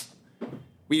 but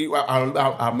we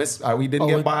didn't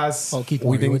get bars. I'll keep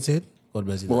we going didn't with it. God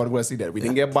bless you. God bless you there. We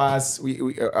didn't get bars.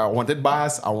 I wanted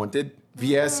bars. I wanted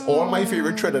VS. All my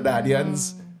favorite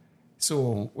Trinidadians.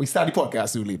 So we started the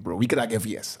podcast too late, bro. We could have get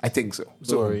VS. I think so.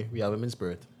 Don't worry, we have him in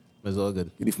spirit. It's all good.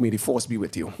 May the force be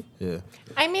with you. Yeah.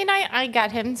 I mean, I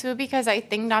get him too because I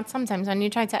think that sometimes when you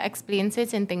try to explain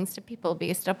certain things to people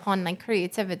based upon like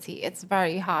creativity, it's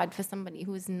very hard for somebody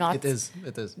who's not It is.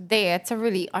 there to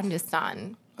really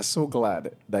understand. I'm so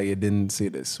glad that you didn't say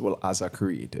this. Well, as a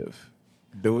creative.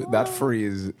 That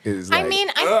phrase is like... I mean,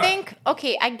 I think,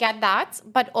 okay, I get that,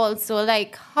 but also,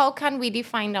 like, how can we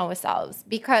define ourselves?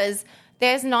 Because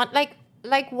there's not,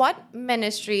 like what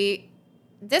ministry...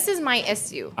 This is my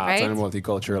issue, Arts right? and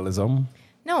multiculturalism.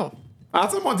 No.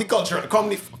 Arts and multicultural. Come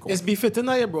the fuck It's befitting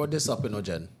that you brought this up,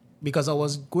 Jen. Because I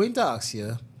was going to ask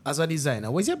you, as a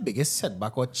designer, what's your biggest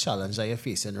setback or challenge that you're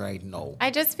facing right now? I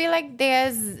just feel like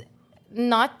there's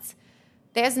not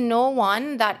there's no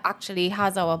one that actually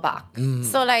has our back.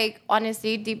 So, like,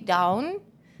 honestly, deep down,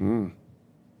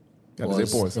 Gotta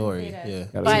say pause. Story. Yeah.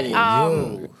 Gotta but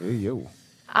say, hey, yo.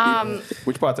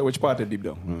 Which part of deep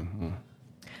down?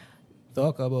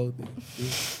 Talk about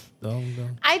it.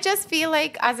 Down. I just feel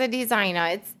like as a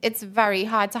designer, it's very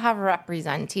hard to have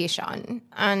representation,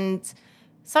 and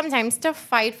sometimes to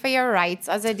fight for your rights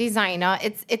as a designer,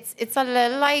 it's a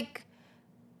little like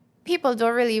people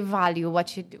don't really value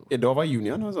what you do. You don't have a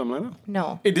union or something like that?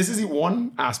 No. Hey, this is the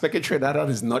one aspect of Trinidad that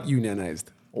is not unionized.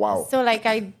 Wow. So like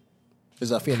Is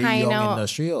that fairly Kind young of-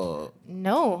 industry or?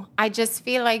 no, I just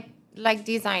feel like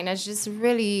designers just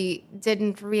really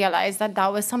didn't realize that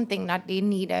was something that they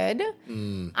needed.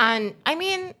 And I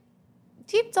mean,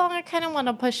 deep down, I kind of want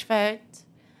to push for it.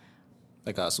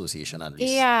 Like an association at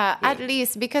least. Yeah, at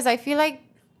least, because I feel like,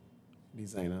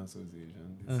 Designer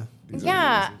Association.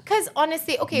 yeah, because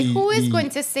honestly, okay, who is going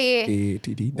to say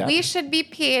we should be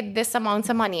paid this amount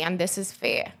of money and this is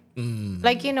fair?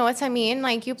 Like, you know what I mean?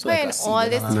 Like, you put like in a all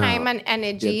this season. time and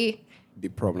energy. The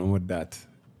problem with that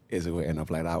is we end up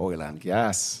like that oil and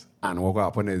gas. And what will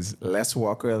happen is, let's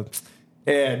work well.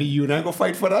 Hey, the union go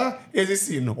fight for that? Is it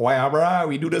seen? Why, brah?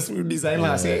 We do this with design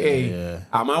and say, hey,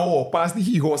 I'm going to walk past the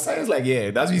hero signs. Like,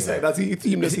 yeah, that's the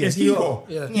theme. This is hero.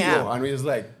 Yeah. Yeah. And we just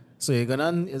like, So you're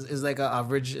gonna is like an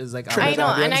average is like I know,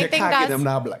 and I think that's them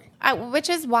that black. which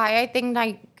is why I think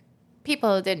like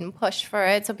people didn't push for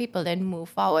it, so people didn't move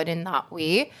forward in that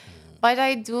way. But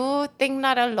I do think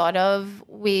that a lot of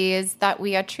ways that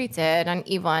we are treated and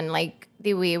even like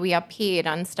the way we are paid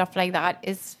and stuff like that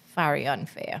is very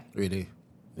unfair. Really?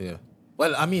 Yeah.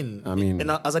 Well, I mean,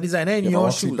 as a designer in Yeah, your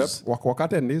walk, shoes, walk at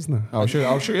 10 days now. I'll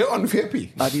show you unfair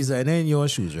pay. a designer in your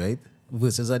shoes, right?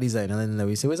 Versus a designer in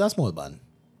we say, where's a small band?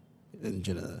 In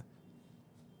general.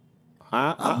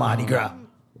 A Mardi Gras.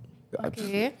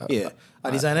 Okay. Yeah.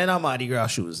 A designer in a Mardi Gras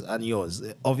shoes and yours.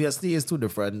 Obviously, it's two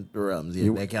different realms.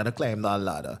 Yeah. Like you had to climb that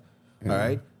ladder. All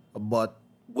right? But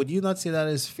would you not say that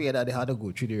it's fair that they had to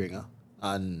go through the ringer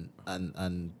and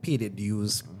pay the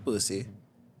dues per se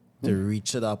to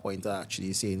reach to that point of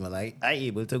actually saying, well, I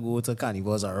able to go to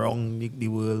carnivals around the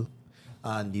world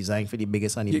and design for the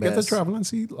biggest and the You best. get to travel and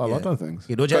see a lot of things.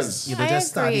 You don't just I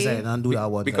start agree. designing and do that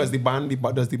one Because time.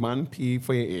 does the band pay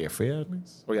for your airfare at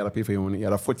least? Or you gotta pay for your own, you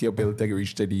gotta foot your bill to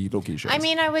reach to the location? I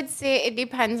mean, I would say it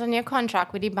depends on your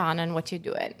contract with the band and what you're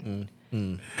doing.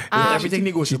 Everything she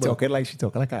negotiable. talking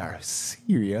like a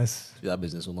serious. She's a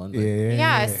businesswoman.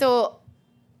 Yeah, so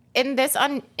in this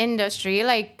industry,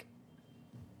 like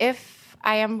if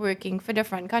I am working for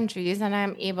different countries and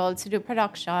I'm able to do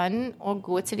production or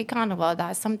go to the carnival,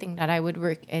 that's something that I would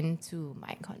work into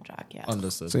my contract, yeah.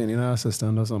 Understood. So you need an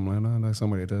assistant or something like that, like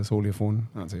somebody to hold your phone,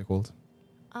 answer your calls.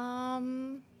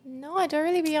 No, I don't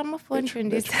really be on my phone during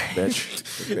this time.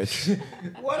 Bitch.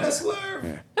 What a swerve!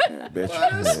 Yeah, bitch.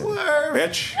 What a swerve!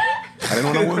 Bitch. I didn't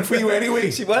want to work for you anyway. I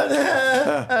didn't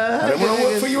want to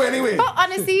work for you anyway. But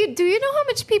honestly, do you know how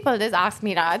much people just ask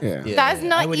me that? Yeah. Yeah, That's I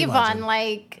not would even imagine.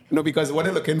 like No, because what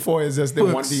they're looking for is just they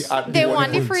want the they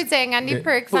want the perks. fruiting and the Yeah.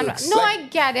 perks. Perks. No, Like- I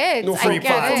get it. No, for I me,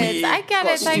 get for it. me, I get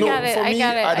it. I no, get it. for I me,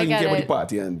 get it. I I didn't care get about the it.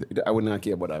 party, and I would not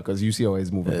care about that because you see how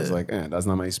it's moving. It's like, that's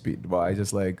not my speed. But I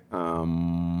just like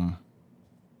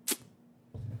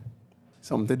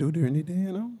something to do during the day,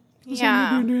 you know. Yeah.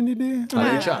 Something to do during the day. I I,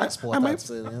 think transport, I might, that's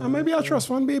it, yeah. I might be a trust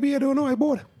fund baby. I don't know. I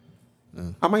bored.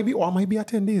 I might be, or I might be at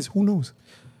 10 days. Who knows?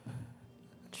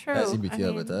 True. That's the I beauty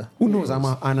of mean, it, huh? Who knows? I'm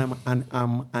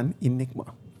an enigma.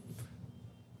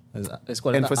 It's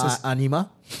called Emphasis. anima.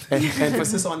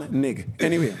 Emphasis on nig.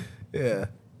 Anyway. Yeah.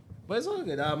 But it's all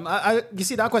good. You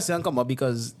see, that question come up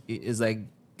because it's like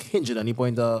hinging on the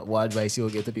point of what advice you will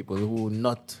get to people who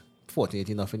not fortunate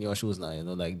enough in your shoes now, you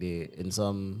know, like they in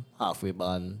some halfway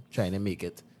band trying to make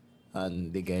it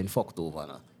and they getting fucked over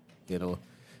now, you know.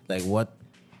 Like what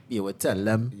you would tell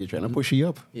them. You're trying to push you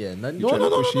up. Yeah, You're trying to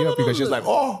push you up because she's like,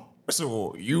 oh,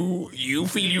 so you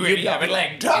feel you really have it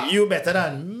like that. You better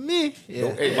than me.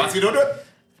 Yeah. Hey, Bazie, don't do it.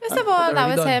 First of all, that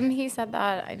already was done. him. He said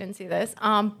that. I didn't see this.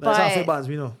 That's halfway But bands,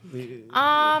 we know.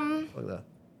 Fuck that.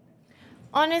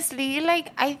 honestly,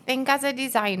 like I think as a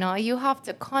designer, you have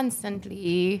to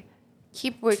constantly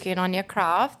keep working on your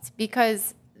craft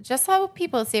because just how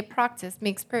people say practice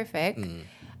makes perfect.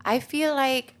 I feel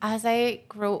like as I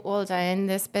grow older in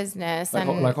this business Like,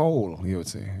 and like how old you would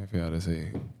say, if you had to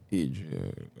say age,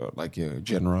 like your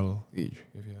general age,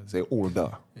 if you had to say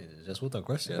older. Yeah, just what a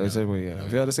question. I'd say, well, yeah.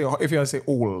 If you had to say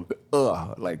old,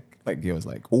 like you was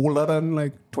like older than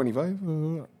like 25,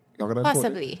 younger than 40.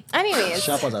 possibly. Anyways,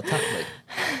 Sharp as a tack,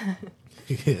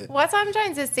 like. what I'm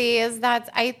trying to say is that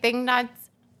I think that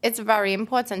it's very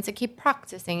important to keep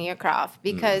practicing your craft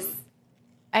because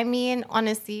I mean,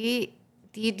 honestly,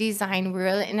 the design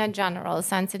world in a general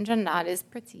sense in Trinidad is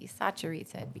pretty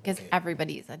saturated because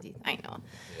everybody is a designer.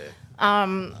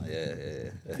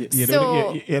 That's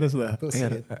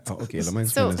that. Okay, let me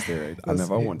explain this there. Right? I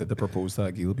never wanted to propose to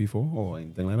a girl before or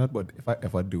anything like that, but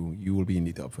if I do, you will be in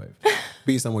the top 5.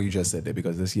 Based on what you just said there,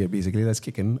 because this year basically that's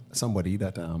kicking somebody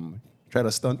that tried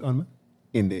to stunt on me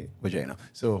in the vagina.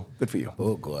 So good for you.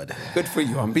 Oh God. Good for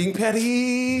you. I'm being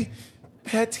petty.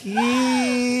 Petty.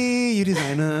 You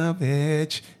designer,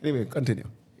 bitch. Anyway, continue.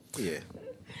 Yeah.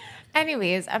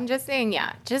 Anyways, I'm just saying,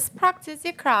 just practice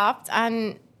your craft.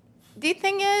 And the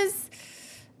thing is,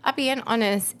 I'm being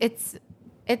honest, it's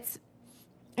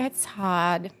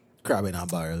hard. Crab in a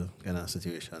barrel kind of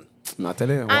situation. Not tell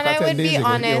you. And I would be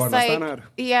honest,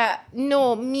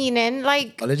 meaning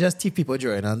like. Or they just teach people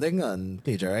drawing and thing and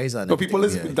plagiarize and. No, people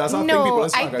listen. That's how people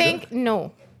listen. I think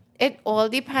no. It all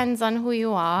depends on who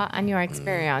you are and your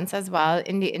experience as well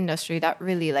in the industry. That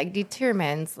really like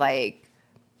determines like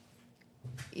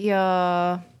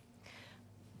how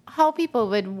people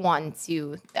would want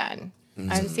you. Then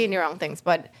I'm saying the wrong things,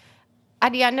 but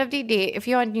at the end of the day, if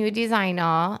you're a new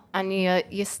designer and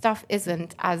your stuff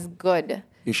isn't as good.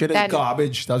 Your shit is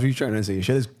garbage. That's what you're trying to say. Your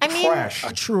shit is trash.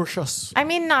 Atrocious. I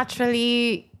mean,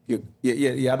 naturally.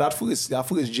 Yeah, that food is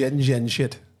gen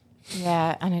shit.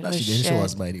 Yeah, and it was she didn't shit. show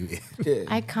us, by the way. Yeah.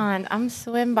 I can't. I'm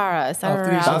so embarrassed.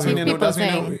 That's when you know,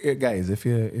 guys, if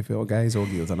you're guys or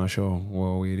girls, I'm not sure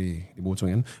what way the both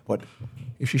swinging, but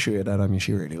if she show you that, I mean,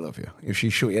 she really love you. If she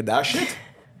show you that shit,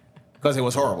 because it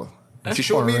was horrible. She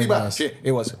showed me the back.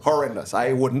 It was horrendous.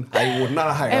 I would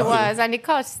not hire her. It was, and the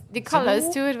colors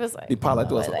too. It was like the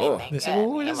palette was They said,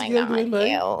 "Oh, this girl doing,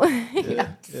 man?"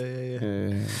 Yeah.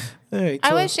 Right,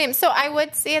 I was ashamed. So I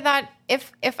would say that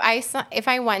if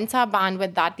I went to a band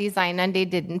with that design and they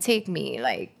didn't take me,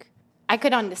 like I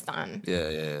could understand.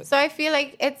 Yeah. So I feel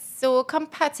like it's so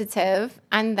competitive,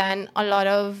 and then a lot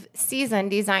of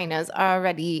seasoned designers are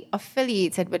already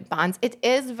affiliated with bands. It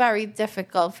is very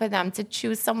difficult for them to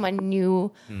choose someone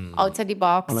new out of the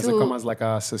box. Unless it come as like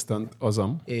an assistant or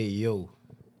something. Hey, yo.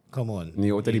 Come on.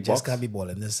 New out of the You just box. can't be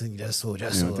balling this thing just so. Every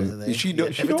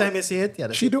Time you say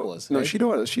it, she don't. No, she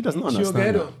don't. She doesn't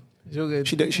understand. She'll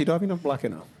She don't have enough black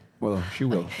in her. Well, she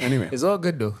will. Anyway. It's all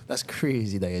good though. That's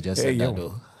crazy that you just said yo. that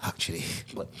though. Actually,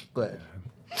 but go ahead.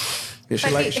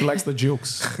 Yeah, she likes the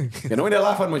jokes. You know when they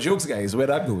laugh at my jokes, guys, where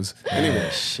that goes. Anyway.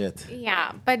 Shit.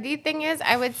 Yeah, but the thing is,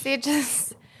 I would say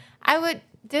this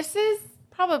is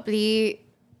probably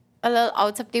a little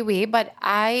out of the way, but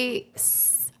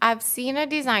I've seen a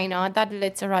designer that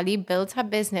literally built her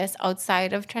business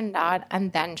outside of Trinidad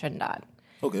and then Trinidad.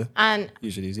 Okay. And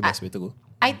Usually it's the best way to go.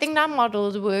 I think that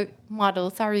model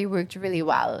worked really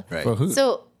well. Right. For who?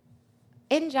 So,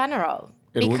 in general,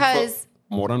 It worked because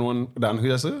for more than one than who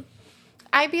does it?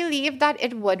 I believe that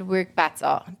it would work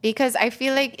better because I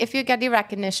feel like if you get the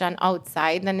recognition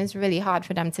outside, then it's really hard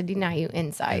for them to deny you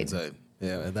inside. Inside.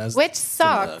 Yeah, that's Which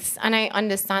sucks, and I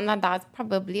understand that that's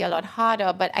probably a lot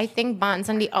harder, but I think bands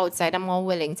on the outside are more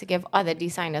willing to give other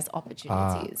designers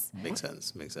opportunities. Makes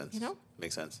sense. You know?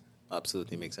 Makes sense.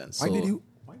 Absolutely makes sense. Why did you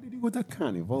go to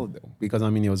Carnival though? Because I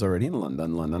mean, he was already in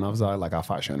London. London was like a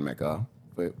fashion mecca.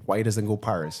 But why doesn't go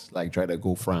Paris? Like try to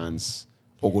go France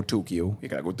or go Tokyo. You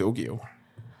gotta go Tokyo.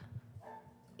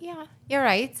 Yeah, you're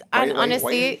right. And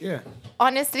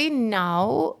honestly,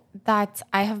 now that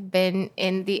I have been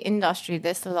in the industry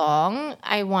this long,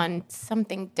 I want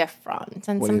something different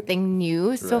and something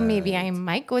new. So maybe I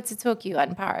might go to Tokyo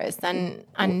and Paris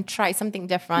and try something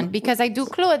different because I do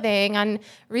clothing and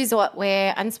resort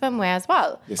wear and swimwear as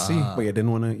well. You see, but you didn't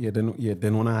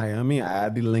wanna hire me. I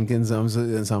had the link in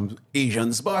some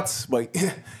Asian spots, but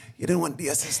you didn't want the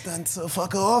assistant, so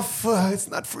fuck off. It's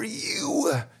not for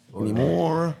you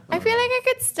anymore. I feel like I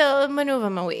could still maneuver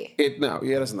my way.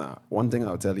 That's not. One thing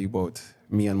I'll tell you about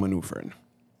me and maneuvering.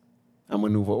 I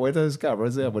maneuver. What does Cabra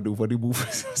say? I maneuver the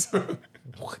boofers.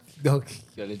 Okay.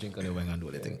 You're drink on the wing and do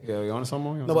the thing. Yeah, you want some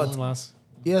more? Last?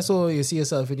 Yeah, so you see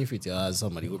yourself in the future as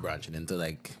somebody who branching into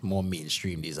like more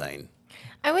mainstream design.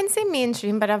 I wouldn't say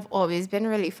mainstream, but I've always been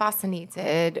really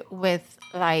fascinated with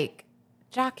like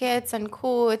jackets and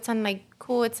coats and like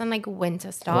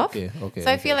winter stuff. Okay.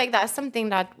 So I feel like that's something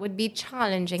that would be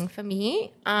challenging for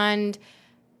me. And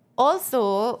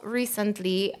also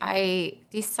recently I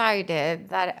decided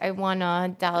that I want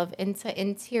to delve into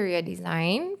interior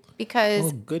design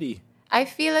because goody. I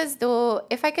feel as though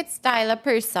if I could style a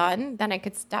person, then I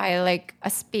could style like a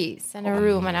space and a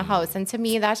room and a house. And to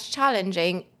me, that's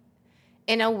challenging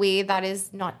in a way that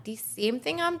is not the same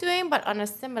thing I'm doing, but on a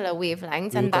similar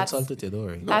wavelength. And that's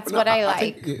what I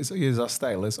like. So you're a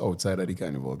stylist outside of the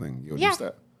Carnival thing. Yeah.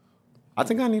 I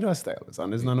think I need a stylist,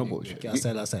 and there's no bullshit. Can't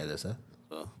style a stylist, huh?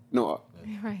 So, No,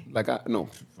 Right. like no.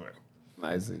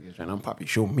 You're trying to Papi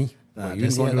show me. Nah, You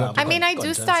this ain't year gonna do I mean, I do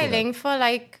Conscience, styling for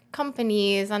like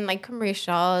companies and like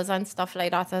commercials and stuff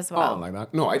like that as Oh, well. like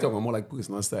that. No, I talk about more like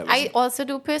personal style. I also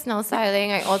do personal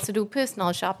styling. I also do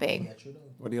personal shopping.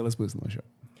 What the hell is personal shop?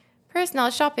 Personal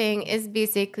shopping is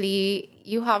basically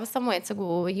you have somewhere to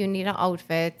go, you need an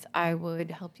outfit. I would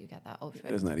help you get that outfit.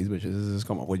 There's not these bitches just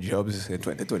come up with jobs in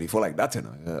 2024 like that, you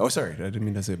know. Oh, sorry, I didn't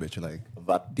mean to say bitch like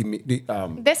that.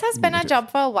 This has been a job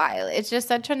for a while. It's just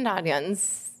that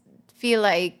Trinidadians feel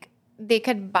like they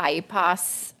could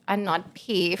bypass and not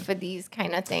pay for these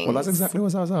kind of things. Well, that's exactly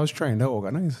what I was trying to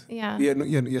organize. Yeah.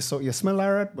 You smell like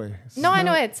that, boy. No, I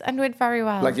know it. I know it very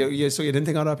well. Like so you didn't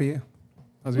think I'd up here?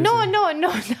 No,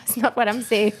 that's not what I'm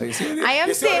saying. I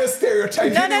am saying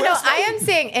no. I am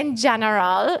saying in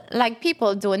general, like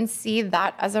people don't see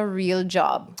that as a real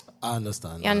job. I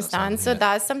understand. You understand? So yeah.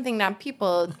 that's something that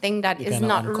people think that You is kinda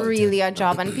not uncontent. really a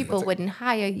job, and people wouldn't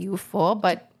hire you for.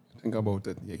 But Think about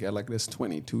it. You get like this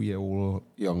 22-year-old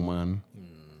young man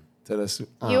to this.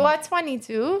 you are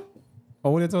 22. Oh,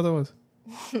 what you thought it was?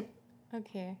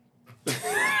 Okay.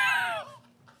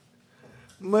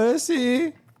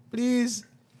 Mercy, please.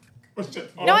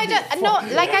 No, I just no.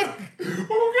 Like I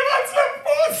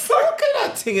What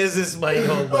kind of thing is this, my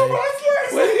dog?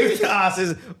 Where your ass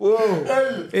is? Whoa.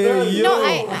 Hey, yo.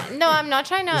 no. I'm not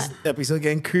trying to. Episode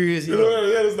getting crazy. Yeah.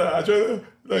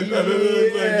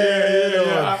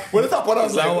 When the top one, I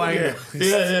was like,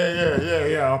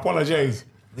 yeah. I apologize.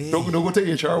 Don't go take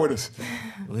your shower with us.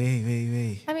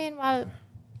 Wait. I mean, well,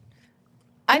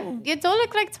 you don't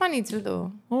look like 22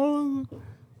 though.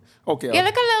 Okay. You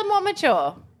look a little more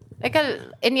mature, like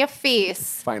in your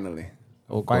face. Finally.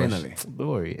 Oh, Finally. Don't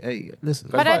worry. Hey, listen.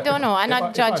 But I don't know. I'm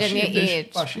not judging your age.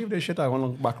 If I shave this shit, I want to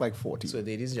look back like 40. So,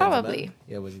 ladies and Probably. gentlemen,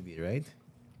 yeah, what you did, right?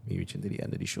 We reaching to the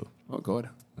end of the show. Oh, God.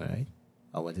 All right.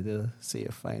 I wanted to say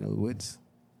your final words.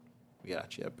 We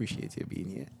actually appreciate you being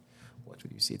here. What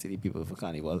would you say to the people for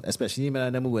Carnival? Especially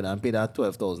when them going and pay that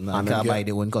 12,000 and can't buy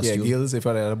their own costume. Yeah, girls, if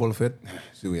I had a bull fit,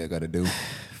 do what I got to do.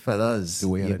 Fellas,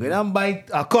 way you I go and buy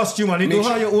a costume and you don't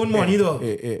have your own money though.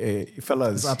 Hey,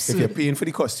 fellas, It's if you're paying for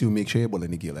the costume, make sure you're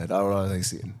bullying the girl. That's what I'm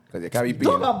saying. Because you can't be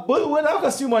paying. Dog, a bull with that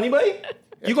costume money, boy.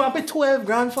 You gonna pay 12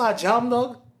 grand for a jam,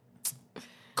 dog?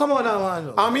 Come on now,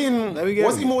 man. I mean, Let me get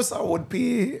what's it. the most I would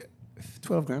pay?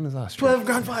 12 grand is us. 12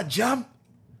 grand for a jam?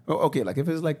 Oh, okay, like if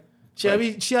it's like She had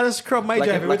to scrub my like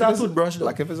driver if, with like a if it's- toothbrush though.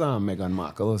 Like if it's Meghan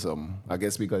Markle or something. I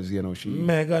guess because, you know, she...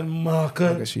 Meghan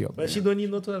Markle. guess she up But there. she don't need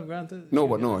no 12 grand. No,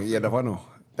 but no, yeah, never know.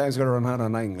 Time's got to run hard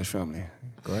on our English family.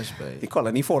 Gosh, boy. He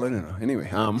calling, he falling, you know. Anyway,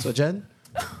 So, Jen,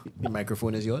 the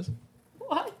microphone is yours.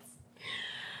 What?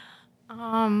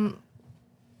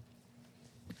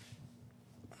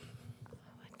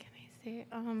 What can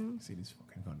I say? see these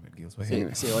fucking convert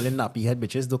girls. Say all the nappy head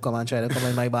bitches don't come and try to come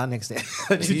in my bar next day.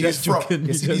 He's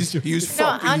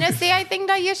No, honestly, I think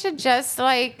that you should just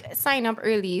like sign up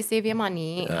early, save your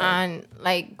money, and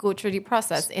like go through the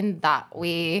process in that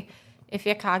way. If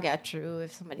you can't get through,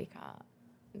 if somebody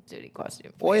can't do the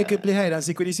costume, for Or you could play hide and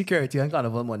seek with the security and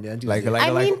Carnival Monday and Tuesday.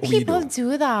 I mean, we people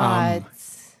do that.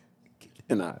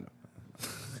 Nah,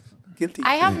 guilty.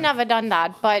 I have never done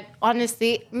that, but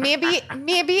honestly, maybe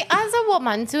as a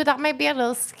woman too, that might be a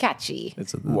little sketchy.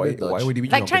 It's a Why would he be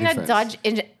Like trying jumping to the fence? dodge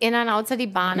in and out of the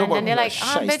band, No, and then but they're like, that's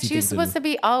 "Oh, shiesty bitch, thing you're to supposed do. to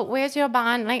be out. Where's your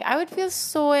band?" Like, I would feel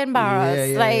so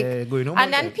embarrassed. Yeah, like, yeah. Going home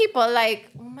and like then that. people like,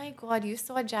 "Oh my god, you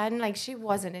saw Jen? Like, she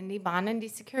wasn't in the band, and the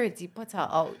security put her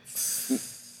out."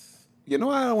 You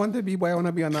know, I want to be, boy, I want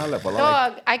to be on that level.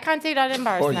 Dog, I can't take that Oh,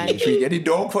 embarrassment. she get the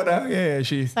dog for that? Yeah,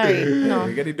 she. Sorry, no.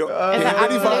 You get the dog. It's an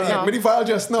absolute no. Many file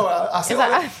just now. I said,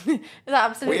 It's where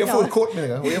absolutely your full no. coat,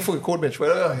 nigga? Where your full coat, bitch?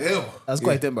 That's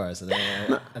quite embarrassing.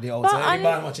 At the outside, the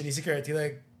bar watching the security,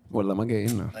 like, Well, I'm going to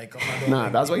get in now. come on, Nah,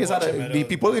 that's why you watch him, said the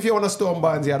people, if you want to storm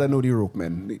bands, you got to know the rope,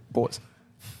 man. The boys.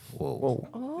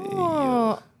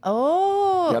 Whoa.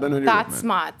 Oh, Yeah, I don't know the that's rope,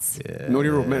 smart. Know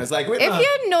the rope, man. It's like, wait, If nah.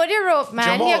 you know the rope,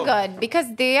 man, Jamal. you're good because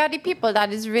they are the people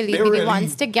that is really They be the really-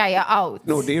 ones to get you out.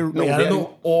 No, they I don't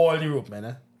know all the rope,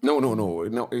 man.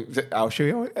 No. I'll show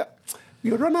you.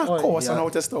 You run a course on how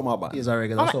to storm a band. He's a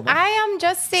regular sober. I am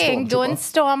just saying, Stormtrooper. don't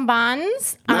storm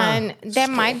bands, and there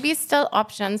might be still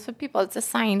options for people to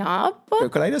sign up.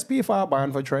 Could I just pay for a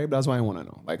band for Tribe? That's what I want to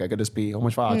know. Like, I could just pay how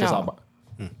much for artists? No.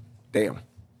 Damn.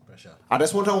 Pressure. I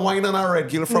just want to wine on a red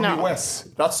girl from No. the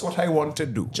West. That's what I want to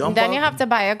do. Jump Then up. you have to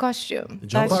buy a costume.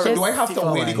 Jump That's up. just- Do I have to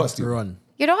wear the costume? Run.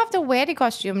 You don't have to wear the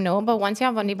costume, no, but once you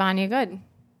have on the band, you're good.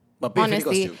 But pay Honestly.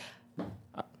 for the costume.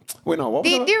 Wait, no, what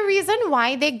was The that? reason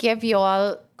why they give you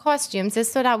all costumes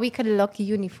is so that we could look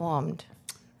uniformed.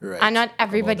 Right. And not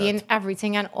everybody About and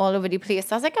everything and all over the place.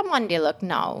 That's like a Monday look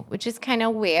now, which is kind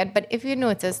of weird. But if you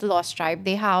notice, Lost Tribe,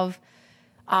 they have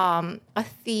a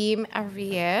theme every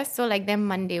year. So like their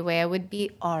Monday wear would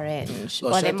be orange, Lost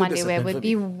or their Tribe too Monday wear disciplined would for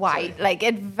be me. white. Like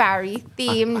it's very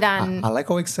themed and. I like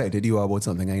how excited you are about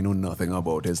something I know nothing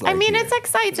about. It's like, I mean, yeah. it's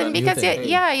exciting It's a new because thing,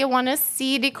 you want to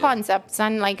see the concepts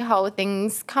and like how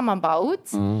things come about.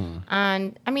 Mm.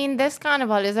 And I mean, this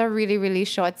carnival is a really, really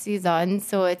short season,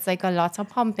 so it's like a lot of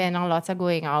pumping, a lot of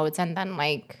going out, and then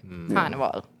like Mm.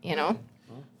 carnival, you know.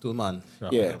 Toolman.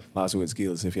 Yeah, last words,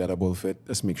 Gills. If you had a bull fit,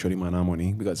 just make sure the man have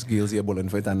money because Gills here bulling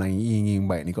fit and he ain't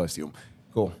buy any costume.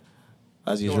 Go.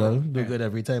 As usual, do good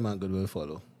every time and good will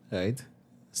follow. Right?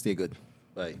 Stay good.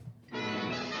 Bye.